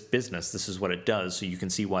is its business. This is what it does. So you can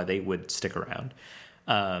see why they would stick around.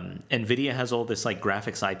 NVIDIA has all this like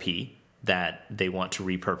graphics IP that they want to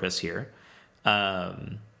repurpose here. So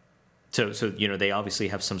they obviously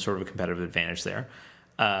have some sort of a competitive advantage there.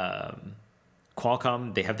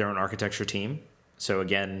 Qualcomm, they have their own architecture team. So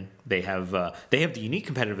again, they have the unique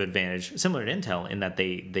competitive advantage, similar to Intel, in that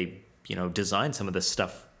they design some of this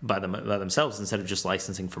stuff by themselves instead of just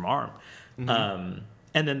licensing from ARM. Mm-hmm.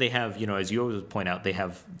 And then they have, as you always point out, they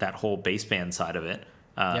have that whole baseband side of it.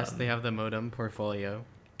 Yes, they have the modem portfolio,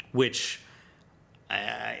 which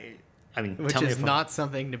which is not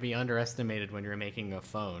something to be underestimated when you're making a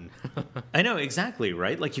phone. I know, exactly,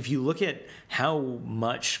 right? Like if you look at how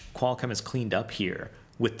much Qualcomm has cleaned up here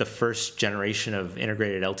with the first generation of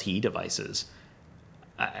integrated LTE devices.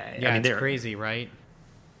 It's crazy, right?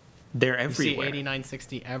 They're everywhere. You see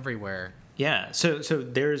 8960 everywhere. Yeah. So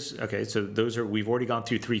we've already gone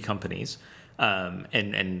through 3 companies,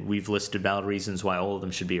 and we've listed valid reasons why all of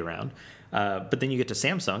them should be around. But then you get to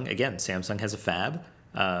Samsung. Again, Samsung has a fab,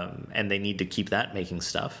 and they need to keep that making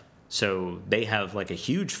stuff. So they have like a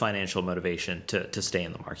huge financial motivation to stay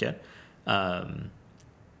in the market.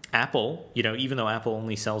 Apple, even though Apple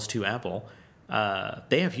only sells to Apple,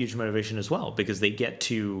 they have huge motivation as well, because they get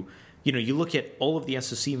to, you look at all of the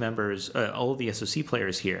SoC members, all of the SoC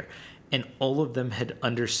players here, and all of them had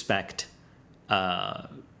underspec'd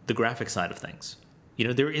the graphic side of things.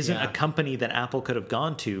 There isn't a company that Apple could have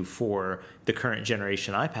gone to for the current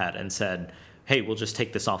generation iPad and said, hey, we'll just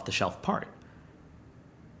take this off the shelf part.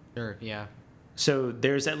 Sure, yeah. So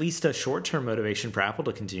there's at least a short-term motivation for Apple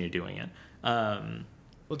to continue doing it.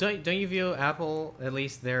 Well, don't you view Apple, at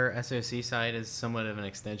least their SoC side, as somewhat of an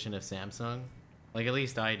extension of Samsung? Like, at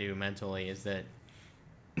least I do mentally, is that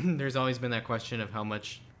there's always been that question of how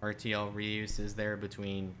much RTL reuse is there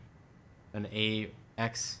between an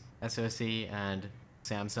AX SoC and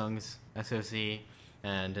Samsung's SoC,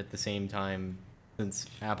 and at the same time, since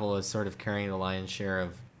Apple is sort of carrying the lion's share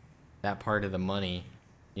of that part of the money,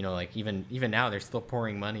 you know, like even now they're still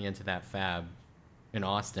pouring money into that fab in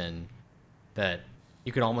Austin that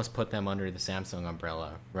you could almost put them under the Samsung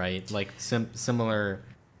umbrella, right? Like similar,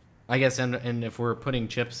 I guess, and if we're putting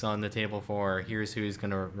chips on the table for here's who's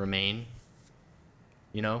going to remain,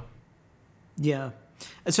 you know? Yeah.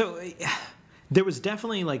 So there was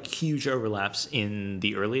definitely like huge overlaps in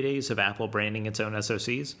the early days of Apple branding its own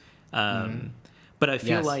SoCs. But I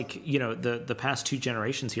feel like, you know, the past 2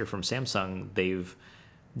 generations here from Samsung, they've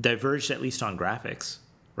diverged at least on graphics,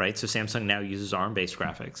 right? So Samsung now uses ARM-based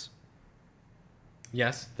graphics.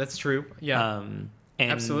 Yes, that's true. Yeah, And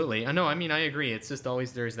absolutely. I know. I mean, I agree. It's just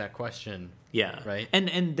always there's that question. Yeah. Right.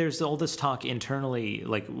 And there's all this talk internally,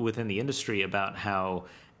 like within the industry, about how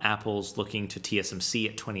Apple's looking to TSMC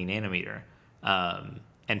at 20 nanometer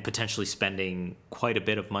and potentially spending quite a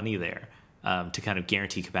bit of money there to kind of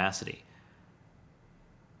guarantee capacity.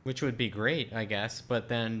 Which would be great, I guess. But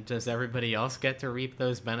then does everybody else get to reap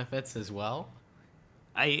those benefits as well?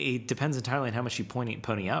 It depends entirely on how much you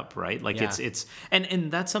pony up, right? Like Yeah. it's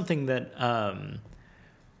and that's something that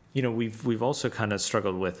you know we've also kind of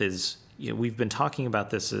struggled with is, you know, we've been talking about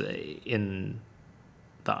this in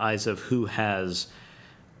the eyes of who has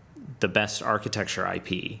the best architecture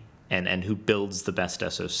IP and who builds the best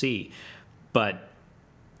SoC, but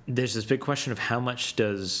there's this big question of how much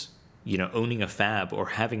does, you know, owning a fab or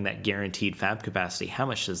having that guaranteed fab capacity, how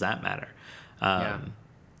much does that matter?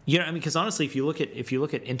 You know, I mean, because honestly, if you look at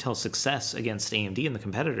Intel's success against AMD and the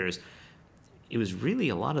competitors, it was really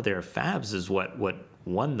a lot of their fabs is what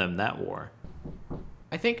won them that war.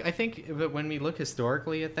 I think that when we look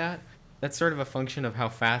historically at that, that's sort of a function of how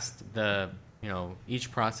fast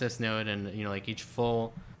each process node and, you know, like each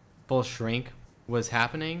full shrink was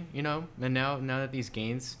happening, you know. And now that these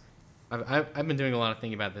gains, I've been doing a lot of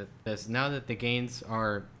thinking about this. Now that the gains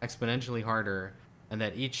are exponentially harder, and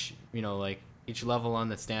that each level on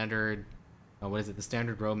the standard, the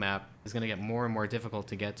standard roadmap is going to get more and more difficult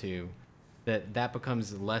to get to, that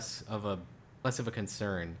becomes less of a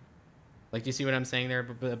concern. Like, do you see what I'm saying there?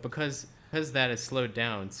 But because that is slowed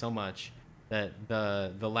down so much that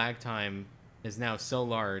the lag time is now so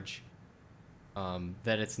large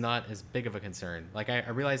that it's not as big of a concern. Like, I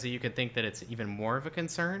realize that you could think that it's even more of a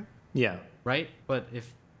concern. Yeah. Right? But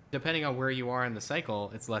if depending on where you are in the cycle,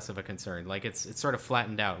 it's less of a concern. Like, it's sort of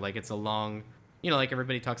flattened out. Like, it's a long, you know, like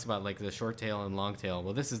everybody talks about like the short tail and long tail.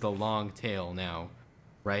 Well, this is the long tail now,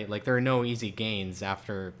 right? Like, there are no easy gains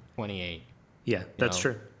after 28. Yeah, that's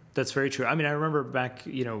true. That's very true. I mean, I remember back,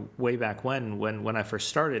 you know, way back when I first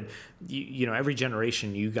started, you know, every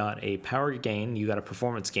generation you got a power gain, you got a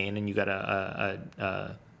performance gain, and you got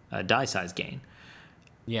a die size gain.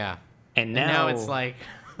 Yeah. And now it's like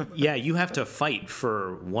yeah, you have to fight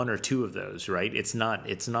for one or two of those, right? It's not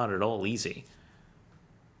at all easy.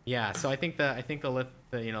 Yeah, so I think the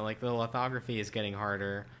lithography is getting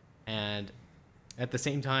harder, and at the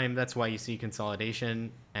same time, that's why you see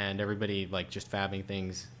consolidation and everybody like just fabbing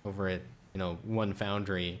things over at, you know, one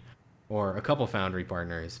foundry or a couple foundry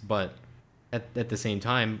partners. But at the same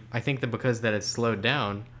time, I think that because that it's slowed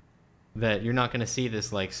down, that you're not going to see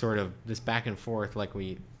this like sort of this back and forth like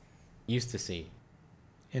we used to see.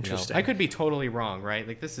 Interesting. You know? I could be totally wrong, right?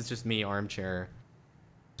 Like, this is just me armchair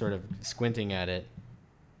sort of squinting at it.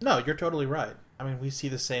 No, you're totally right. I mean, we see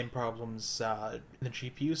the same problems in the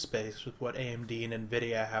GPU space with what AMD and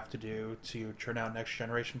NVIDIA have to do to churn out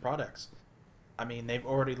next-generation products. I mean, they've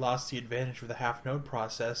already lost the advantage of the half-node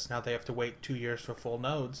process. Now they have to wait 2 years for full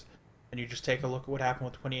nodes. And you just take a look at what happened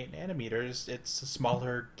with 28 nanometers. It's a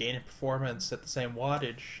smaller gain in performance at the same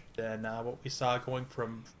wattage than what we saw going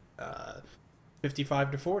from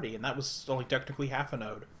 55 to 40, and that was only technically half a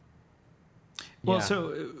node. Well, Yeah.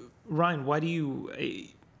 so Ryan, why do you?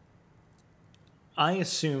 I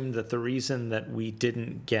assumed that the reason that we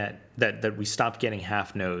didn't get that we stopped getting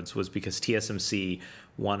half nodes was because TSMC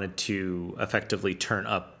wanted to effectively turn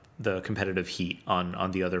up the competitive heat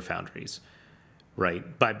on the other foundries,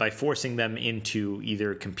 right? By forcing them into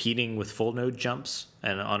either competing with full node jumps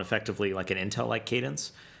and on effectively like an Intel-like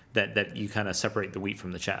cadence, that you kind of separate the wheat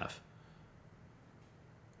from the chaff.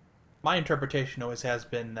 My interpretation always has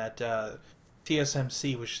been that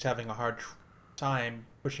TSMC was just having a hard time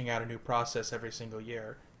pushing out a new process every single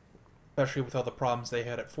year. especially with all the problems they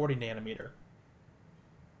had at 40 nanometer.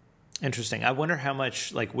 Interesting. I wonder how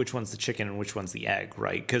much, like, which one's the chicken and which one's the egg,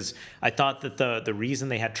 right? Because I thought that the reason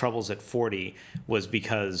they had troubles at 40 was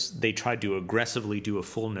because they tried to aggressively do a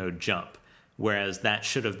full node jump, whereas that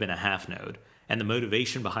should have been a half node. And the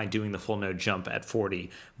motivation behind doing the full node jump at 40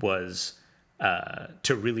 was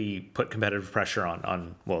to really put competitive pressure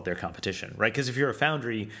on their competition, right? Because if you're a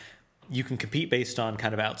foundry, you can compete based on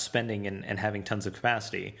kind of outspending and having tons of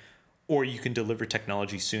capacity, or you can deliver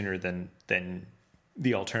technology sooner than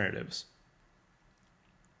the alternatives.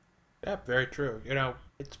 Yeah, very true. You know,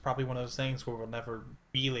 it's probably one of those things where we'll never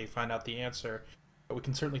really find out the answer, but we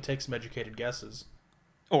can certainly take some educated guesses.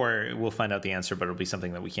 Or we'll find out the answer, but it'll be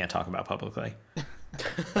something that we can't talk about publicly.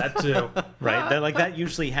 That too. Right? That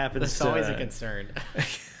usually happens. That's always a concern.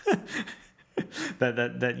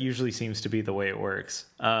 that usually seems to be the way it works.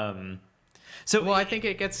 So I think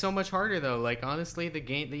it gets so much harder though. Like honestly, the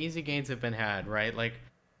easy gains have been had, right? Like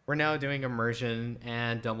we're now doing immersion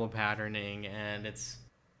and double patterning, and it's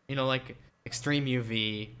like extreme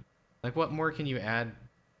UV. Like what more can you add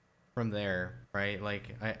from there, right?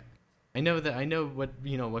 Like I know what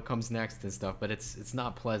what comes next and stuff, but it's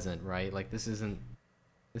not pleasant, right? Like this isn't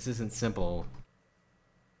simple.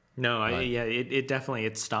 No, it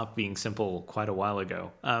definitely stopped being simple quite a while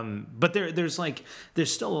ago. But there's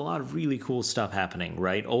still a lot of really cool stuff happening,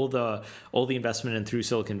 right? All the investment in through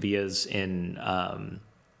silicon vias in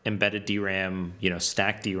embedded DRAM,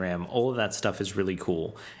 stacked DRAM, all of that stuff is really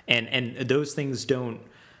cool. And those things don't,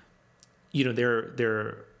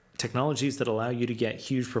 they're technologies that allow you to get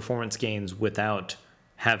huge performance gains without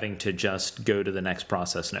having to just go to the next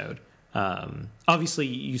process node. Obviously,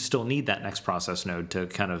 you still need that next process node to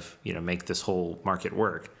kind of make this whole market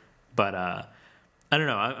work. But I don't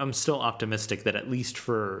know. I'm still optimistic that at least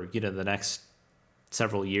for the next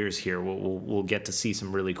several years here, we'll get to see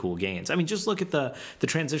some really cool gains. I mean, just look at the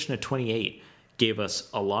transition to 28 gave us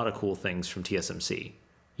a lot of cool things from TSMC.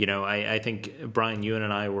 I think Brian, you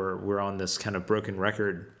and I were on this kind of broken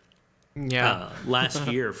record. Yeah. Last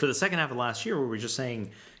year, for the second half of last year, where we were just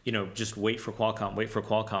saying, just wait for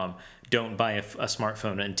Qualcomm. Don't buy a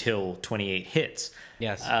smartphone until 28 hits.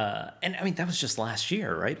 Yes. And I mean, that was just last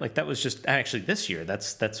year, right? Like that was just actually this year.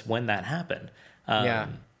 That's when that happened. Yeah.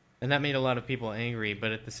 And that made a lot of people angry,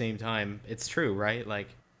 but at the same time, it's true, right? Like,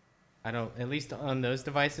 at least on those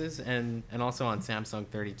devices and also on Samsung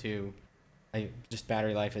 32, just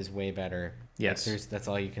battery life is way better. Yes. Like, that's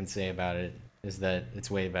all you can say about it, is that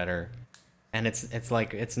it's way better. And it's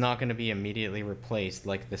like, it's not going to be immediately replaced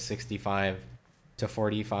like the 65 to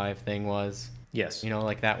 45 thing was. Yes.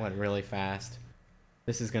 Like that went really fast.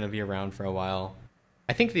 This is going to be around for a while.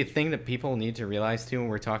 I think the thing that people need to realize too when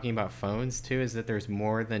we're talking about phones too is that there's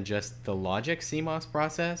more than just the logic CMOS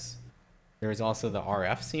process. There is also the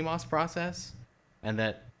RF CMOS process, and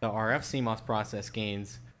that the RF CMOS process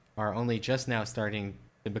gains are only just now starting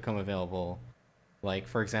to become available. Like,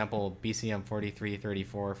 for example, BCM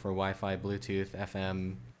 4334 for Wi-Fi, Bluetooth,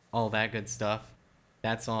 FM, all that good stuff.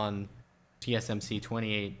 That's on TSMC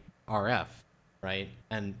 28 RF, right?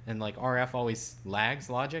 And like RF always lags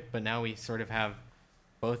logic, but now we sort of have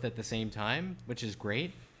both at the same time, which is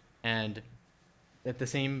great. And at the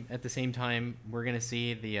same time, we're gonna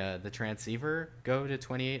see the transceiver go to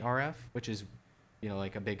 28 RF, which is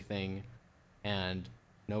like a big thing, and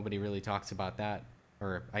nobody really talks about that.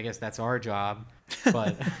 Or I guess that's our job,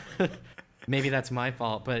 but maybe that's my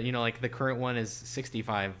fault. But like the current one is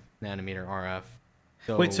 65 nanometer RF.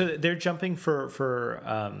 So, wait, so they're jumping for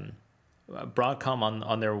Broadcom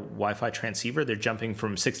on their Wi-Fi transceiver? They're jumping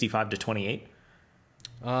from 65 to 28?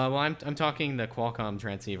 Well, I'm talking the Qualcomm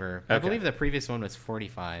transceiver. Okay. I believe the previous one was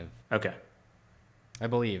 45. Okay. I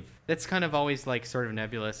believe. It's kind of always like sort of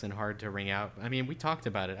nebulous and hard to ring out. I mean, we talked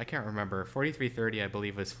about it. I can't remember. 4330, I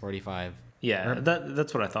believe, was 45. Yeah,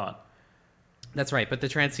 that's what I thought. That's right. But the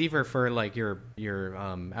transceiver for like your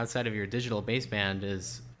outside of your digital baseband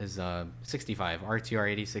is 65. RTR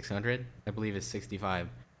 8600, I believe, is 65,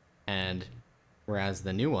 and whereas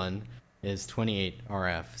the new one is 28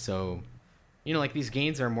 RF. So, like these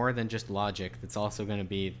gains are more than just logic. It's also going to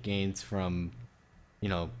be gains from,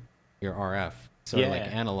 your RF. So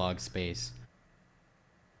like analog space.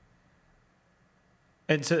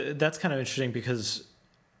 And so that's kind of interesting because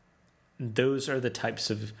those are the types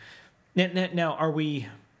of... Now,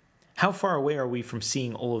 how far away are we from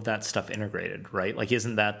seeing all of that stuff integrated, right? Like,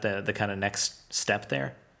 isn't that the kind of next step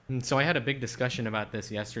there? So I had a big discussion about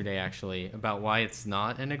this yesterday, actually, about why it's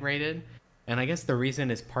not integrated. And I guess the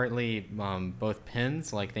reason is partly both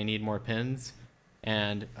pins, like they need more pins.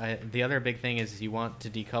 And the other big thing is you want to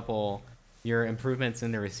decouple your improvements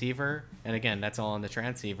in the receiver, and again, that's all on the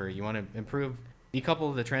transceiver. You want to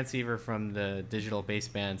decouple the transceiver from the digital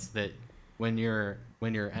basebands, that when your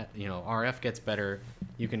RF gets better,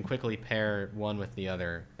 you can quickly pair one with the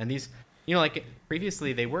other. And these, like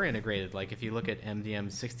previously they were integrated. Like if you look at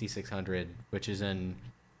MDM 6600, which is in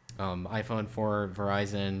iPhone 4,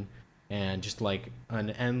 Verizon, and just like an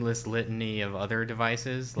endless litany of other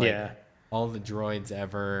devices, like all the droids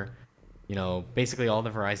ever, basically all the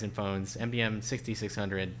Verizon phones, MDM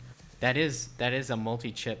 6600, that is a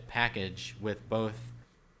multi-chip package with both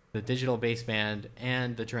the digital baseband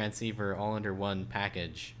and the transceiver all under one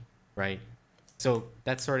package, right? So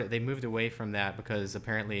that's they moved away from that because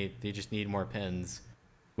apparently they just need more pins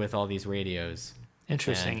with all these radios.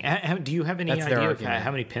 Interesting. Do you have any idea of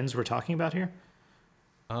how many pins we're talking about here?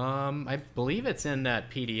 I believe it's in that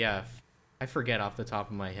PDF. I forget off the top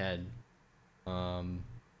of my head.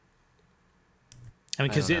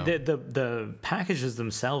 Because the packages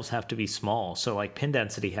themselves have to be small, so like pin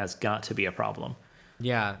density has got to be a problem.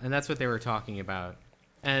 Yeah, and that's what they were talking about.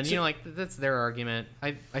 And that's their argument.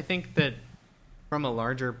 I think that from a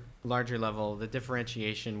larger level, the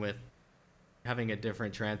differentiation with having a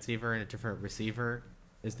different transceiver and a different receiver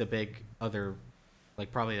is the big other,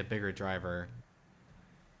 like probably the bigger driver.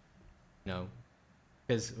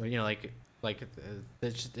 Because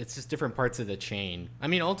it's just different parts of the chain. I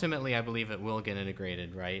mean, ultimately, I believe it will get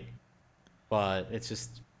integrated, right? But it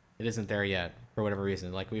isn't there yet for whatever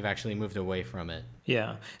reason. Like we've actually moved away from it.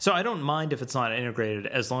 Yeah. So I don't mind if it's not integrated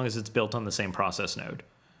as long as it's built on the same process node.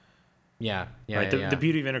 Yeah. Right. The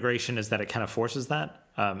beauty of integration is that it kind of forces that,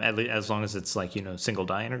 as long as it's like single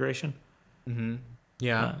die integration. Mm-hmm.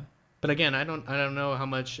 Yeah. But again, I don't know how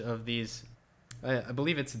much of these. I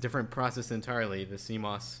believe it's a different process entirely. The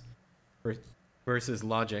CMOS versus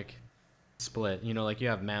logic split. Like you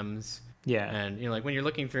have MEMS. Yeah. And like when you're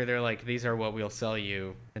looking through, they're like, these are what we'll sell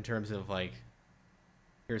you in terms of like,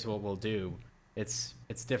 here's what we'll do. It's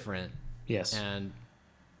different. Yes. And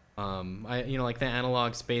like the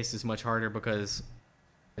analog space is much harder because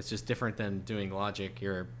it's just different than doing logic.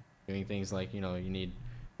 You're doing things like you need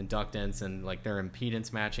inductance and like their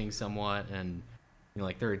impedance matching somewhat, and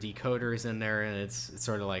like there are decoders in there, and it's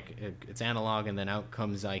sort of like it's analog, and then out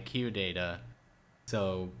comes IQ data.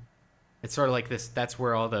 So it's sort of like this. That's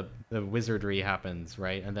where all the wizardry happens,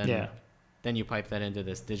 right? And then you pipe that into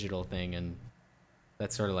this digital thing, and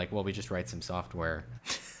that's sort of like, well, we just write some software.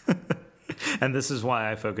 And this is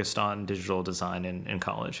why I focused on digital design in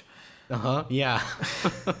college. Yeah.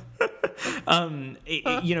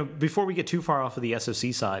 Before we get too far off of the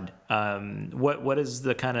SoC side, what is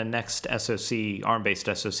the kind of next SoC, ARM-based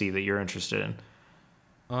SoC that you're interested in?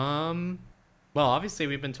 Well, obviously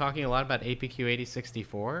we've been talking a lot about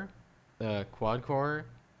APQ8064, the quad-core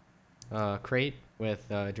crate with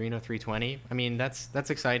Adreno 320. I mean, that's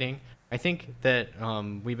exciting. I think that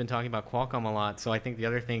we've been talking about Qualcomm a lot, so I think the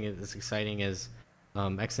other thing that's exciting is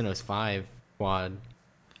Exynos 5 quad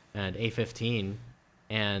and A15.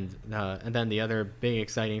 And then the other big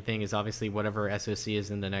exciting thing is obviously whatever SoC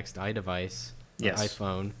is in the next iDevice,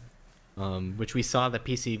 iPhone, which we saw the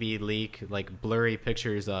PCB leak, like blurry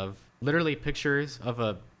pictures of, literally pictures of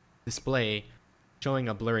a display showing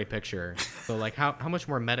a blurry picture. So like how much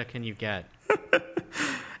more meta can you get?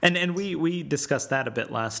 And we discussed that a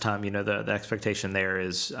bit last time. The expectation there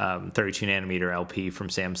is 32 nanometer LP from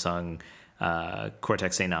Samsung,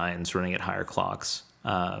 Cortex A9s running at higher clocks.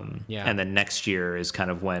 And then next year is kind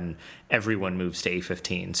of when everyone moves to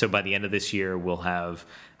A15. So by the end of this year, we'll have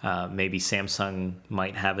maybe Samsung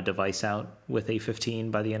might have a device out with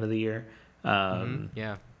A15 by the end of the year. And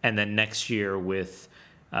then next year with,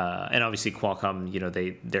 and obviously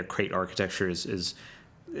Qualcomm, their crate architecture is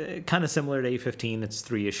kind of similar to A15. It's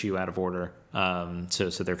 3-issue out of order. So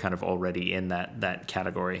they're kind of already in that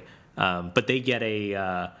category. But they get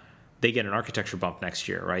an architecture bump next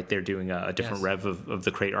year, right? They're doing a different rev of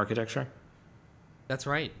the crate architecture. That's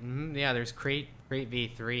right. Mm-hmm. Yeah, there's crate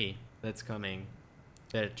V3 that's coming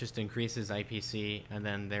that just increases IPC, and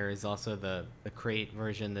then there is also the crate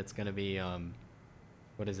version that's going to be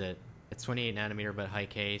what is it? It's 28 nanometer but high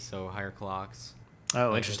K, so higher clocks.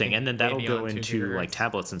 Oh, interesting. And then that'll go into like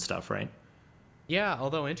tablets and stuff, right? Yeah,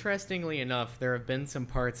 although interestingly enough, there have been some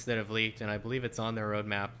parts that have leaked, and I believe it's on their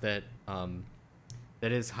roadmap that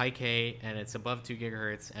that is high K, and it's above 2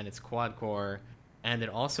 gigahertz, and it's quad core, and it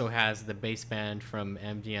also has the baseband from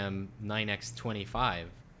MDM 9X25,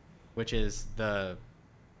 which is the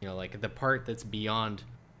the part that's beyond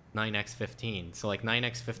 9X15. So like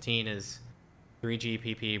 9X15 is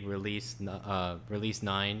 3GPP release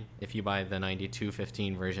 9 if you buy the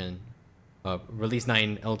 9215 version, release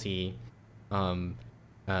 9 LTE,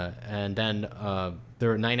 And then the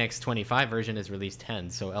 9X25 version is release 10,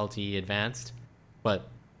 so LTE advanced. But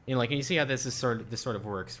like you see how this sort of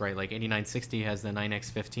works, right? Like 8960 has the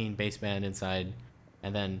 9X15 baseband inside,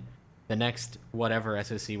 and then the next whatever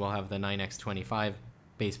SoC will have the 9X25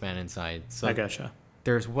 baseband inside. So I gotcha.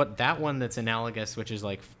 There's that one that's analogous, which is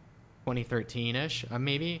like 2013-ish,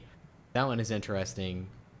 maybe. That one is interesting.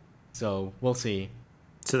 So we'll see.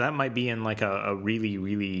 So that might be in like a really,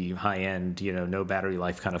 really high-end, no battery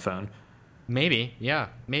life kind of phone. Maybe, yeah.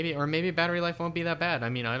 Maybe battery life won't be that bad. I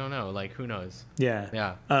mean, I don't know. Like, who knows? Yeah.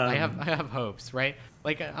 Yeah. I have hopes, right?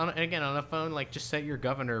 Like, on a phone, like, just set your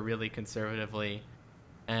governor really conservatively,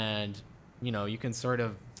 and, you can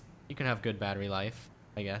have good battery life,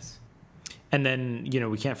 I guess. And then,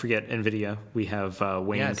 we can't forget NVIDIA. We have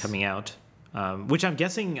Wayne coming out, which I'm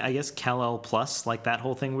guessing, Kal-El Plus, like that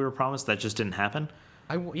whole thing we were promised, that just didn't happen.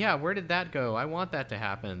 Where did that go? I want that to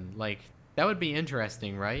happen. Like, that would be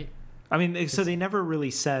interesting, right? I mean, so they never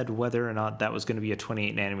really said whether or not that was going to be a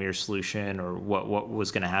 28 nanometer solution or what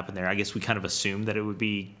was going to happen there. I guess we kind of assumed that it would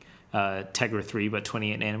be Tegra 3, but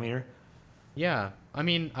 28 nanometer. Yeah. I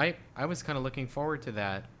mean, I was kind of looking forward to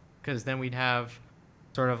that, because then we'd have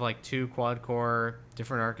sort of like 2 quad-core,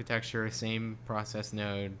 different architecture, same process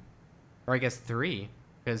node, or I guess 3,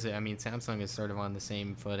 because, I mean, Samsung is sort of on the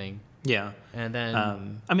same footing. Yeah. And then...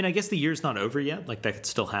 I guess the year's not over yet. Like, that could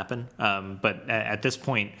still happen. But at this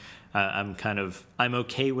point, I'm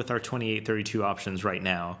okay with our 2832 options right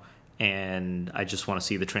now, and I just want to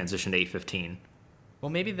see the transition to A15. Well,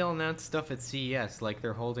 maybe they'll announce stuff at CES, like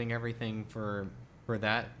they're holding everything for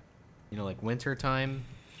that, like winter time,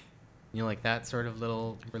 like that sort of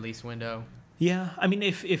little release window. Yeah, I mean,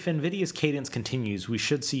 if NVIDIA's cadence continues, we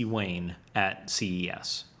should see Wayne at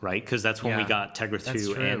CES, right? Because that's when we got Tegra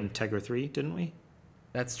 2 and Tegra 3, didn't we?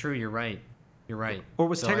 That's true, you're right. Or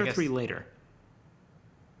was Tegra 3 later?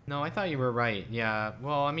 No, I thought you were right. Yeah.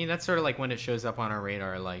 Well, I mean, that's sort of like when it shows up on our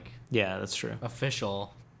radar, like... Yeah, that's true.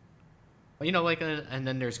 Official. Like, and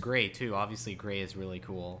then there's Gray, too. Obviously, Gray is really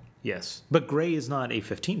cool. Yes. But Gray is not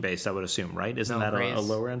A15 based, I would assume, right? Isn't that a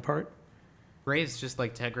lower end part? Gray is just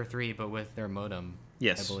like Tegra 3, but with their modem.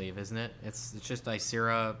 Yes. I believe, isn't it? It's just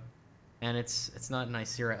Icera, and it's not an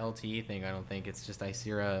Icera LTE thing, I don't think. It's just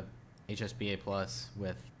Icera HSBA Plus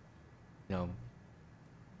with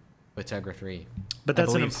Tegra 3. But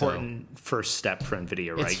that's an important first step for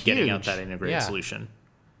NVIDIA, right? It's Getting huge. out that integrated solution.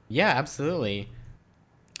 Yeah, absolutely.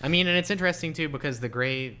 I mean, and it's interesting too, because the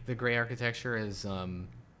gray architecture is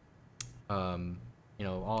all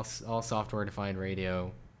software defined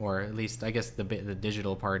radio, or at least I guess the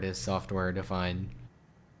digital part is software defined.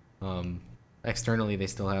 Externally they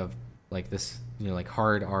still have like this like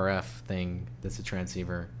hard RF thing that's a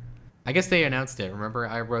transceiver. I guess they announced it. Remember,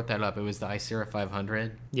 I wrote that up. It was the Icera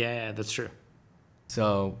 500. Yeah, that's true.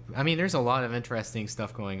 So, I mean, there's a lot of interesting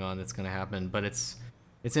stuff going on that's going to happen, but it's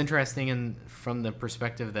interesting from the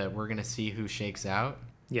perspective that we're going to see who shakes out.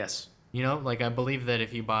 Yes. Like I believe that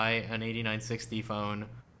if you buy an 8960 phone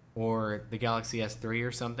or the Galaxy S3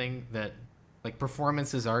 or something, that like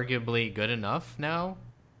performance is arguably good enough now,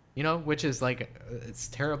 which is like, it's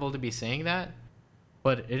terrible to be saying that,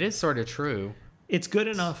 but it is sort of true. It's good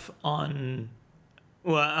enough on...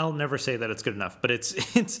 Well, I'll never say that it's good enough, but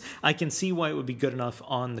it's I can see why it would be good enough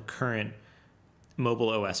on the current mobile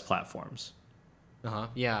OS platforms.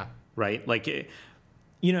 Yeah. Right? Like,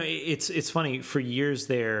 it's funny. For years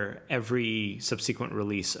there, every subsequent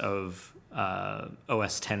release of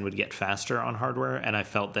OS 10 would get faster on hardware, and I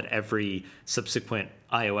felt that every subsequent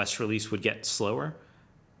iOS release would get slower.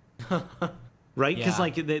 Right? Because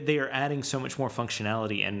like they are adding so much more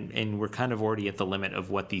functionality, and we're kind of already at the limit of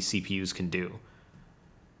what these CPUs can do.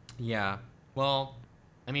 Yeah. Well,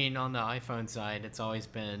 I mean, on the iPhone side, it's always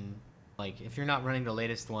been like, if you're not running the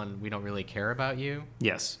latest one, we don't really care about you.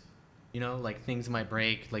 Yes. Like things might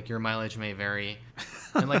break, like your mileage may vary.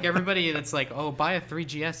 And like everybody that's like, oh, buy a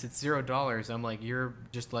 3GS, it's $0. I'm like, you're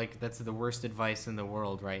just like, that's the worst advice in the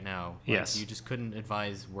world right now. Like, yes. You just couldn't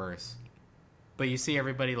advise worse. But you see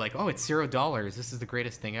everybody like, oh, it's $0. This is the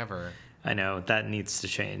greatest thing ever. I know that needs to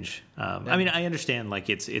change. I mean, I understand like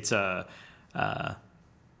it's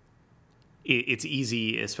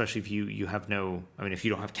easy, especially if you have no. I mean, if you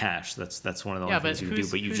don't have cash, that's one of the only things you can do.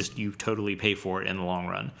 But you totally pay for it in the long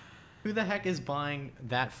run. Who the heck is buying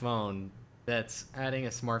that phone that's adding a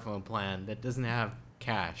smartphone plan that doesn't have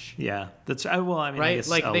cash? Yeah, that's well. I mean, right? I guess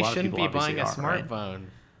like they lot shouldn't be buying a smartphone. Right?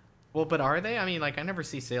 Well, but are they? I mean, like I never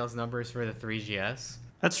see sales numbers for the 3GS.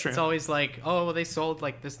 That's true. It's always like, oh, well, they sold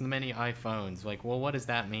like this many iPhones. Like, well, what does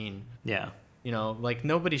that mean? Yeah. You know, like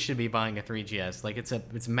nobody should be buying a 3GS. Like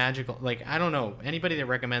it's magical. Like I don't know anybody that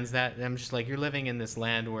recommends that. I'm just like, you're living in this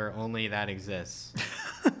land where only that exists.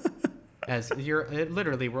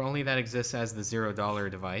 Literally where only that exists as the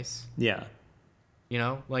 $0 device. Yeah. You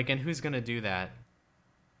know, like, and who's gonna do that?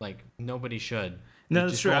 Like nobody should. No, Like,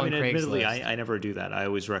 that's just true. go I on mean, admittedly, Craigslist. I never do that. I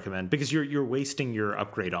always recommend, because you're wasting your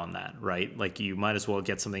upgrade on that, right? Like you might as well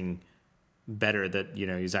get something better that, you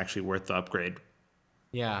know, is actually worth the upgrade.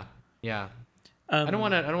 Yeah. I don't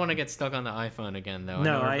want to get stuck on the iPhone again, though.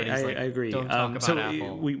 No, know I everybody's like, agree. Don't talk about so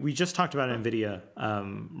Apple. we just talked about NVIDIA.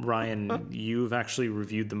 Ryan, you've actually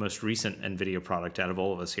reviewed the most recent NVIDIA product out of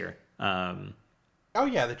all of us here. Oh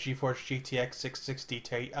yeah, the GeForce GTX 660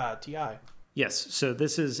 Ti. Yes, so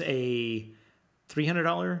this is a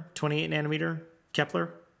 $300 28 nanometer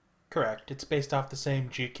Kepler. Correct. It's based off the same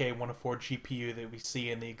GK104 GPU that we see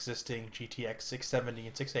in the existing GTX 670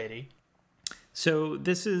 and 680. So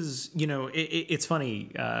this is, you know, it's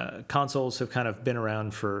funny. Consoles have kind of been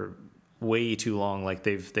around for way too long. Like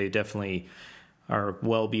they definitely are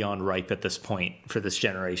well beyond ripe at this point for this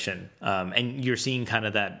generation. And you're seeing kind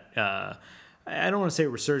of that, I don't want to say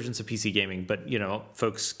resurgence of PC gaming, but, you know,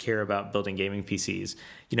 folks care about building gaming PCs.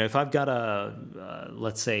 You know, if I've got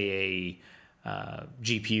let's say a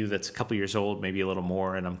GPU that's a couple years old, maybe a little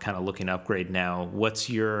more, and I'm kind of looking to upgrade now, what's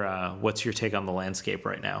your take on the landscape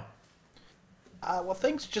right now? Well,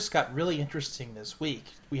 things just got really interesting this week.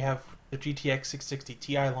 We have the GTX 660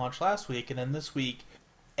 Ti launched last week, and then this week,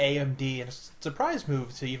 AMD, in a surprise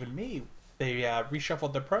move to even me, they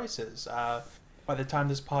reshuffled their prices. By the time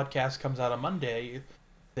this podcast comes out on Monday,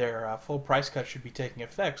 their full price cut should be taking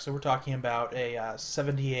effect. So we're talking about a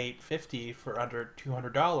 $78.50 for under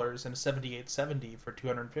 $200 and a $78.70 for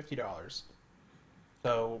 $250.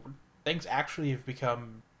 So things actually have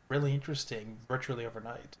become really interesting virtually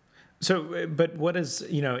overnight. So, but what is,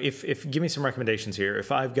 you know, if give me some recommendations here.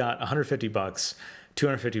 If I've got $150,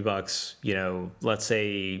 $250, you know, let's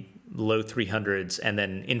say low 300s and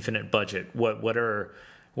then infinite budget, what are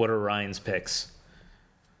Ryan's picks?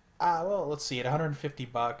 Well, let's see. At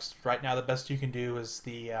 $150 right now, the best you can do is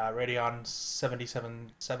the Radeon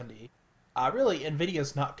 7770. Really,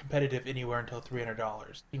 NVIDIA's not competitive anywhere until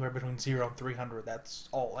 $300. Anywhere between 0 and 300, that's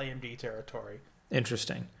all AMD territory.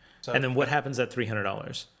 Interesting. So, and then what happens at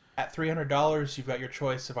 $300? At $300, you've got your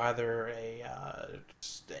choice of either a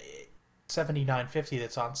 $79.50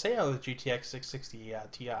 that's on sale, or the GTX 660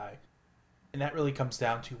 Ti. And that really comes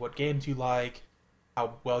down to what games you like,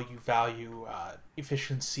 how well you value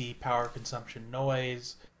efficiency, power consumption,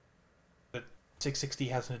 noise. The 660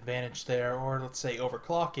 has an advantage there, or let's say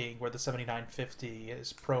overclocking, where the 7950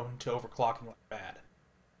 is prone to overclocking like bad.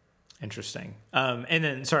 Interesting. And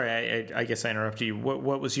then, sorry, I guess I interrupted you.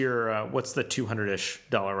 What was your what's the $200-ish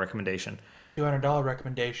recommendation? $200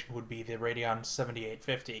 recommendation would be the Radeon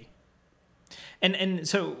 7850. And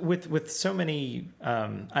so with so many,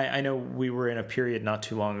 I know we were in a period not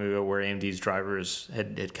too long ago where AMD's drivers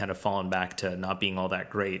had kind of fallen back to not being all that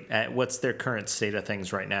great. What's their current state of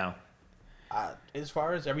things right now? As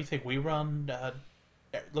far as everything we run,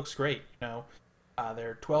 it looks great. You know,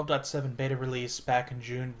 their 12.7 beta release back in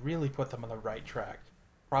June really put them on the right track.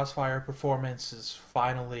 Crossfire performance is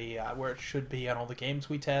finally where it should be on all the games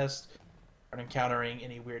we test. Aren't encountering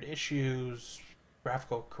any weird issues,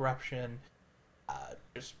 graphical corruption,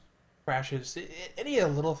 just crashes, any of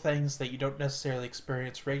the little things that you don't necessarily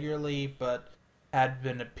experience regularly, but had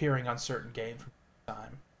been appearing on certain games from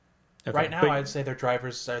time. Okay, right now, I'd say their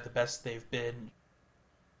drivers are the best they've been,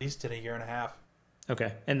 at least in a year and a half.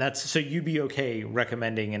 Okay, and that's so you'd be okay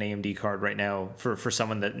recommending an AMD card right now for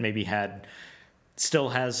someone that maybe still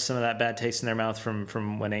has some of that bad taste in their mouth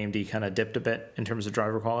from when AMD kind of dipped a bit in terms of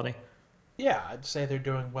driver quality? Yeah, I'd say they're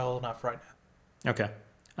doing well enough right now. Okay.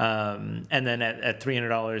 And then at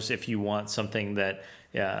 $300, if you want something that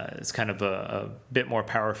is kind of a bit more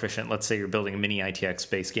power efficient, let's say you're building a mini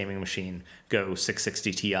ITX-based gaming machine, go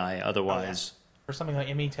 660 Ti. Otherwise, for something like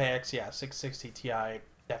MTX, yeah, 660 Ti,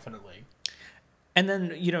 definitely. And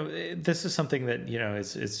then, you know, this is something that, you know,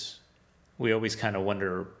 is we always kind of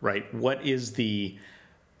wonder, right? What is the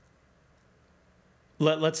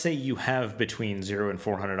let's say you have between $0 and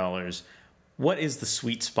 $400. What is the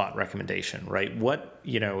sweet spot recommendation, right? What,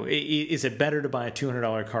 you know, is it better to buy a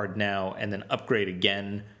 $200 card now and then upgrade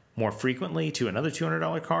again more frequently to another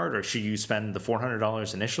 $200 card, or should you spend the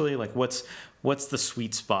 $400 initially? Like, what's the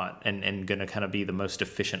sweet spot and going to kind of be the most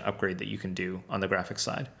efficient upgrade that you can do on the graphics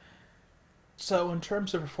side? So in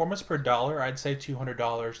terms of performance per dollar, I'd say $200,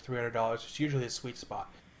 $300 is usually the sweet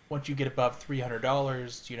spot. Once you get above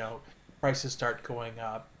 $300, you know, prices start going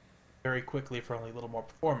up. very quickly for only a little more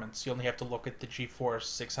performance. You only have to look at the GeForce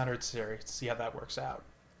 600 series to see how that works out.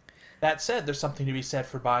 That said, there's something to be said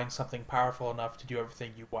for buying something powerful enough to do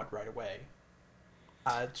everything you want right away.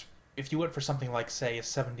 If you went for something like, say, a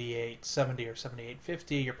 7870 or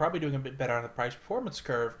 7850, you're probably doing a bit better on the price-performance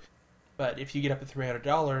curve, but if you get up to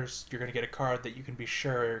 $300, you're going to get a card that you can be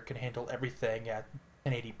sure can handle everything at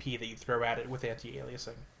 1080p that you throw at it with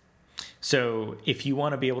anti-aliasing. So if you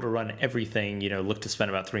want to be able to run everything, look to spend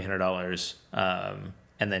about $300,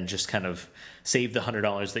 and then just kind of save the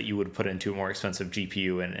 $100 that you would put into a more expensive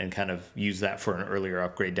GPU and kind of use that for an earlier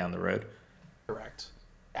upgrade down the road. Correct.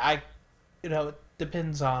 It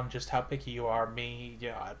depends on just how picky you are. Me,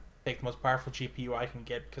 I take the most powerful GPU I can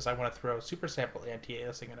get because I want to throw super sample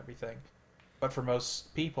anti-aliasing and everything. But for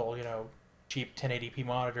most people, cheap 1080p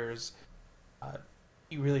monitors,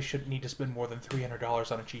 you really shouldn't need to spend more than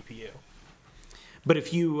 $300 on a GPU. But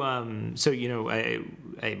if you, Brian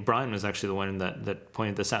was actually the one that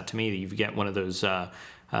pointed this out to me. That you get one of those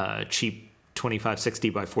cheap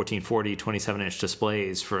 2560 by 1440 27-inch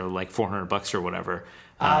displays for like $400 or whatever.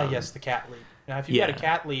 Yes, the Cat Leap. Now, if you've got a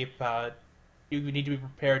Cat Leap, you need to be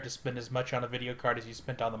prepared to spend as much on a video card as you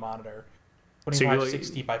spent on the monitor.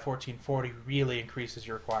 2560 by 1440 really increases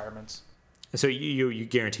your requirements. So you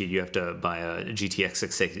guaranteed you have to buy a GTX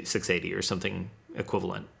 680 or something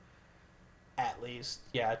equivalent. At least.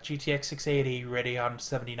 Yeah, GTX 680 Radeon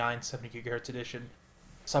 70 GHz edition.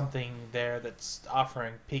 Something there that's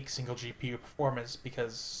offering peak single GPU performance,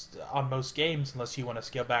 because on most games, unless you want to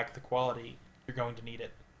scale back the quality, you're going to need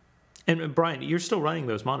it. And Brian, you're still running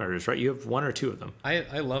those monitors, right? You have one or two of them.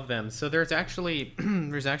 I love them. So there's actually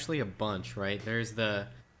a bunch, right? There's the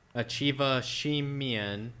Achieva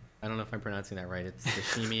Shimian. I don't know if I'm pronouncing that right. It's the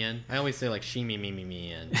Shimian. I always say like Shimi.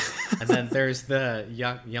 And then there's the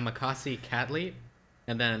Yamakasi Cat Leap.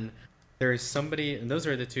 And then there's somebody, and those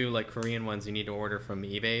are the two like Korean ones you need to order from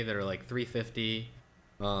eBay that are like $350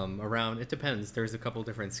 around. It depends. There's a couple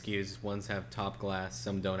different SKUs. Ones have top glass,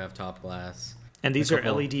 some don't have top glass. And these are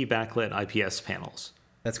LED backlit IPS panels.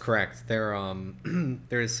 That's correct. They're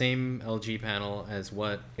they're the same LG panel as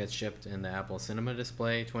what gets shipped in the Apple Cinema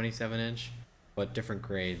display, 27-inch, but different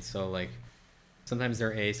grades. So like sometimes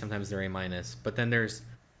they're A, sometimes they're A minus. But then there's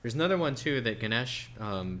another one too that Ganesh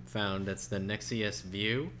found. That's the Nexius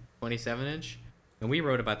View 27-inch, and we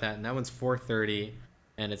wrote about that. And that one's $430,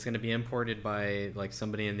 and it's going to be imported by like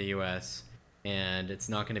somebody in the U.S. And it's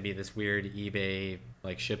not going to be this weird eBay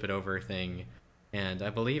like ship it over thing. And I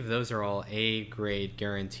believe those are all A grade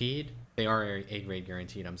guaranteed. They are A grade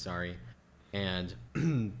guaranteed. I'm sorry. And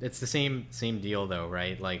it's the same deal though,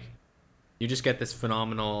 right? Like you just get this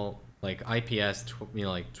phenomenal like IPS,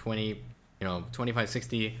 like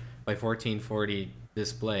 2560 by 1440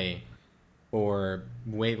 display for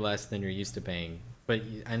way less than you're used to paying.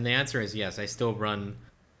 And the answer is yes. I still run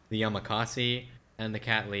the Yamakasi and the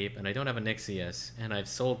Cat Leap, and I don't have a Nixius. And I've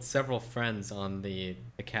sold several friends on the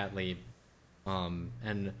Cat Leap.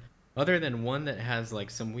 And other than one that has like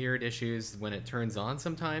some weird issues when it turns on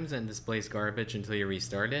sometimes and displays garbage until you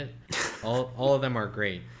restart it, all of them are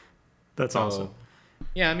great. That's awesome.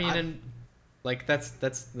 Yeah, I mean, and like that's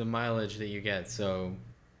the mileage that you get. So,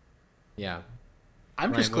 yeah.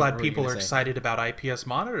 I'm just glad people are excited about IPS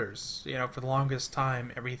monitors. For the longest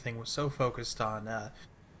time, everything was so focused on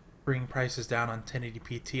bringing prices down on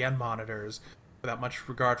 1080p TN monitors without much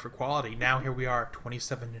regard for quality. Now here we are,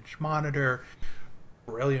 27-inch monitor,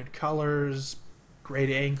 brilliant colors, great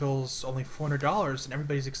angles, only $400, and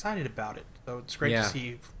everybody's excited about it. So it's great to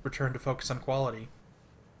see return to focus on quality.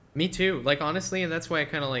 Me too. Like honestly, and that's why I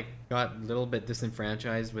kind of like got a little bit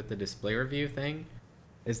disenfranchised with the display review thing,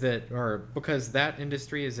 because that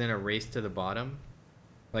industry is in a race to the bottom.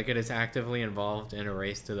 Like it is actively involved in a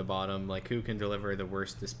race to the bottom. Like who can deliver the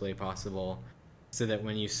worst display possible, so that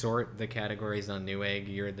when you sort the categories on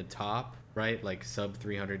Newegg, you're at the top, right? Like sub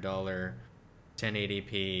 $300,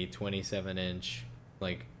 1080p, 27-inch,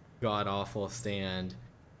 like god-awful stand,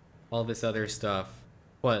 all this other stuff.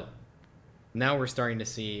 But now we're starting to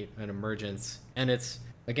see an emergence, and it's,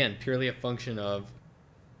 again, purely a function of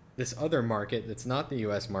this other market that's not the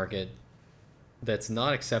US market, that's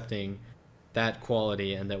not accepting that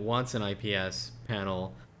quality and that wants an IPS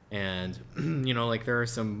panel. And, like there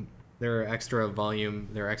are extra volume,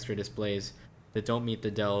 there are extra displays that don't meet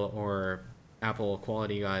the Dell or Apple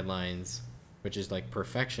quality guidelines, which is like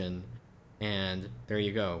perfection. And there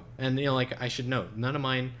you go. And like I should note, one of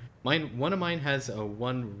mine has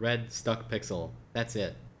one red stuck pixel. That's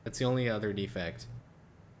it. That's the only other defect.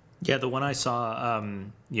 Yeah, the one I saw,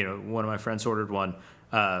 one of my friends ordered one.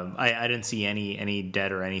 I didn't see any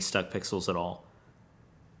dead or any stuck pixels at all.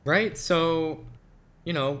 Right. So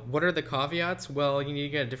what are the caveats? Well, you need to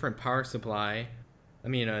get a different power supply. I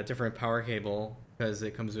mean, a different power cable, because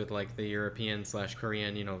it comes with like the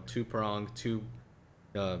European/Korean, two-prong,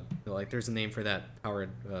 like there's a name for that powered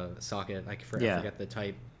socket. I forget the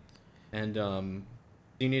type. And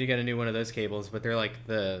you need to get a new one of those cables, but they're like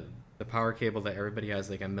the power cable that everybody has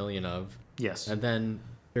like a million of. Yes. And then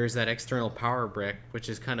there's that external power brick, which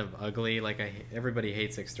is kind of ugly. Like everybody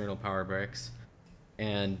hates external power bricks,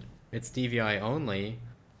 and it's DVI only,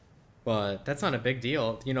 but that's not a big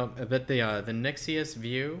deal. But the Nexius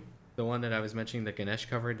View, the one that I was mentioning that Ganesh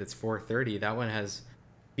covered, that's 430. That one has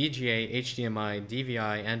VGA, HDMI,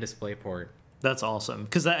 DVI, and DisplayPort. That's awesome,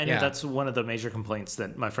 because I know that's one of the major complaints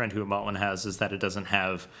that my friend who bought one has, is that it doesn't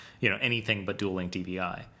have anything but dual link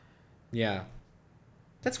DVI. Yeah,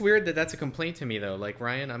 that's weird that's a complaint to me though. Like,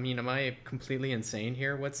 Ryan, I mean, am I completely insane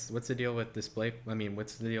here? What's the deal with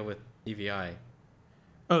what's the deal with DVI?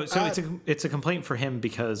 Oh, so it's a complaint for him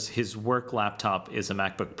because his work laptop is a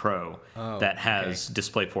MacBook Pro that has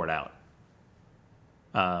DisplayPort out.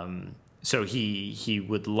 So he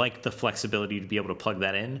would like the flexibility to be able to plug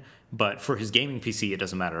that in, but for his gaming PC, it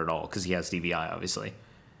doesn't matter at all because he has DVI, obviously.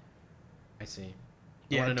 I see.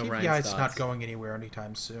 Yeah, DVI is not going anywhere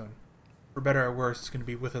anytime soon. For better or worse, it's going to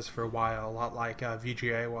be with us for a while, a lot like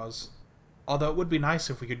VGA was. Although it would be nice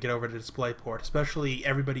if we could get over to DisplayPort, especially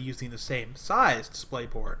everybody using the same size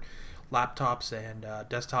DisplayPort, laptops and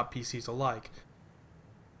desktop PCs alike.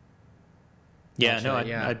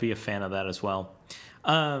 Yeah, I'd be a fan of that as well.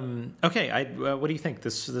 Okay, what do you think?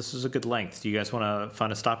 This is a good length. Do you guys want to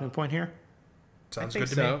find a stopping point here? Sounds good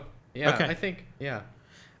to me. Yeah, okay. I think, yeah.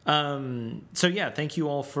 So yeah, thank you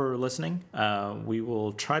all for listening. We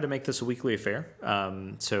will try to make this a weekly affair.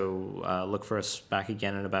 So look for us back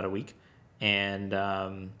again in about a week. And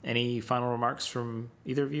any final remarks from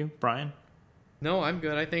either of you, Brian? No, I'm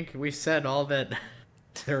good. I think we said all that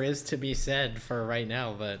there is to be said for right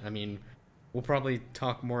now. But I mean, we'll probably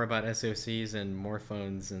talk more about SoCs and more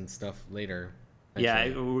phones and stuff later. Yeah,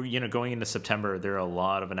 going into September, there are a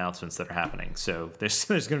lot of announcements that are happening. So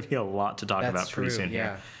there's going to be a lot to talk about pretty soon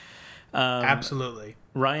here. Absolutely.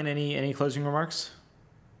 Ryan, any closing remarks?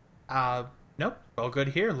 Nope. All good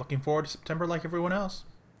here. Looking forward to September like everyone else.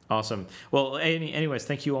 Awesome. Well, anyways,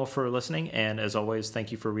 thank you all for listening. And as always,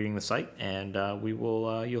 thank you for reading the site. And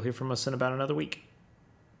you'll hear from us in about another week.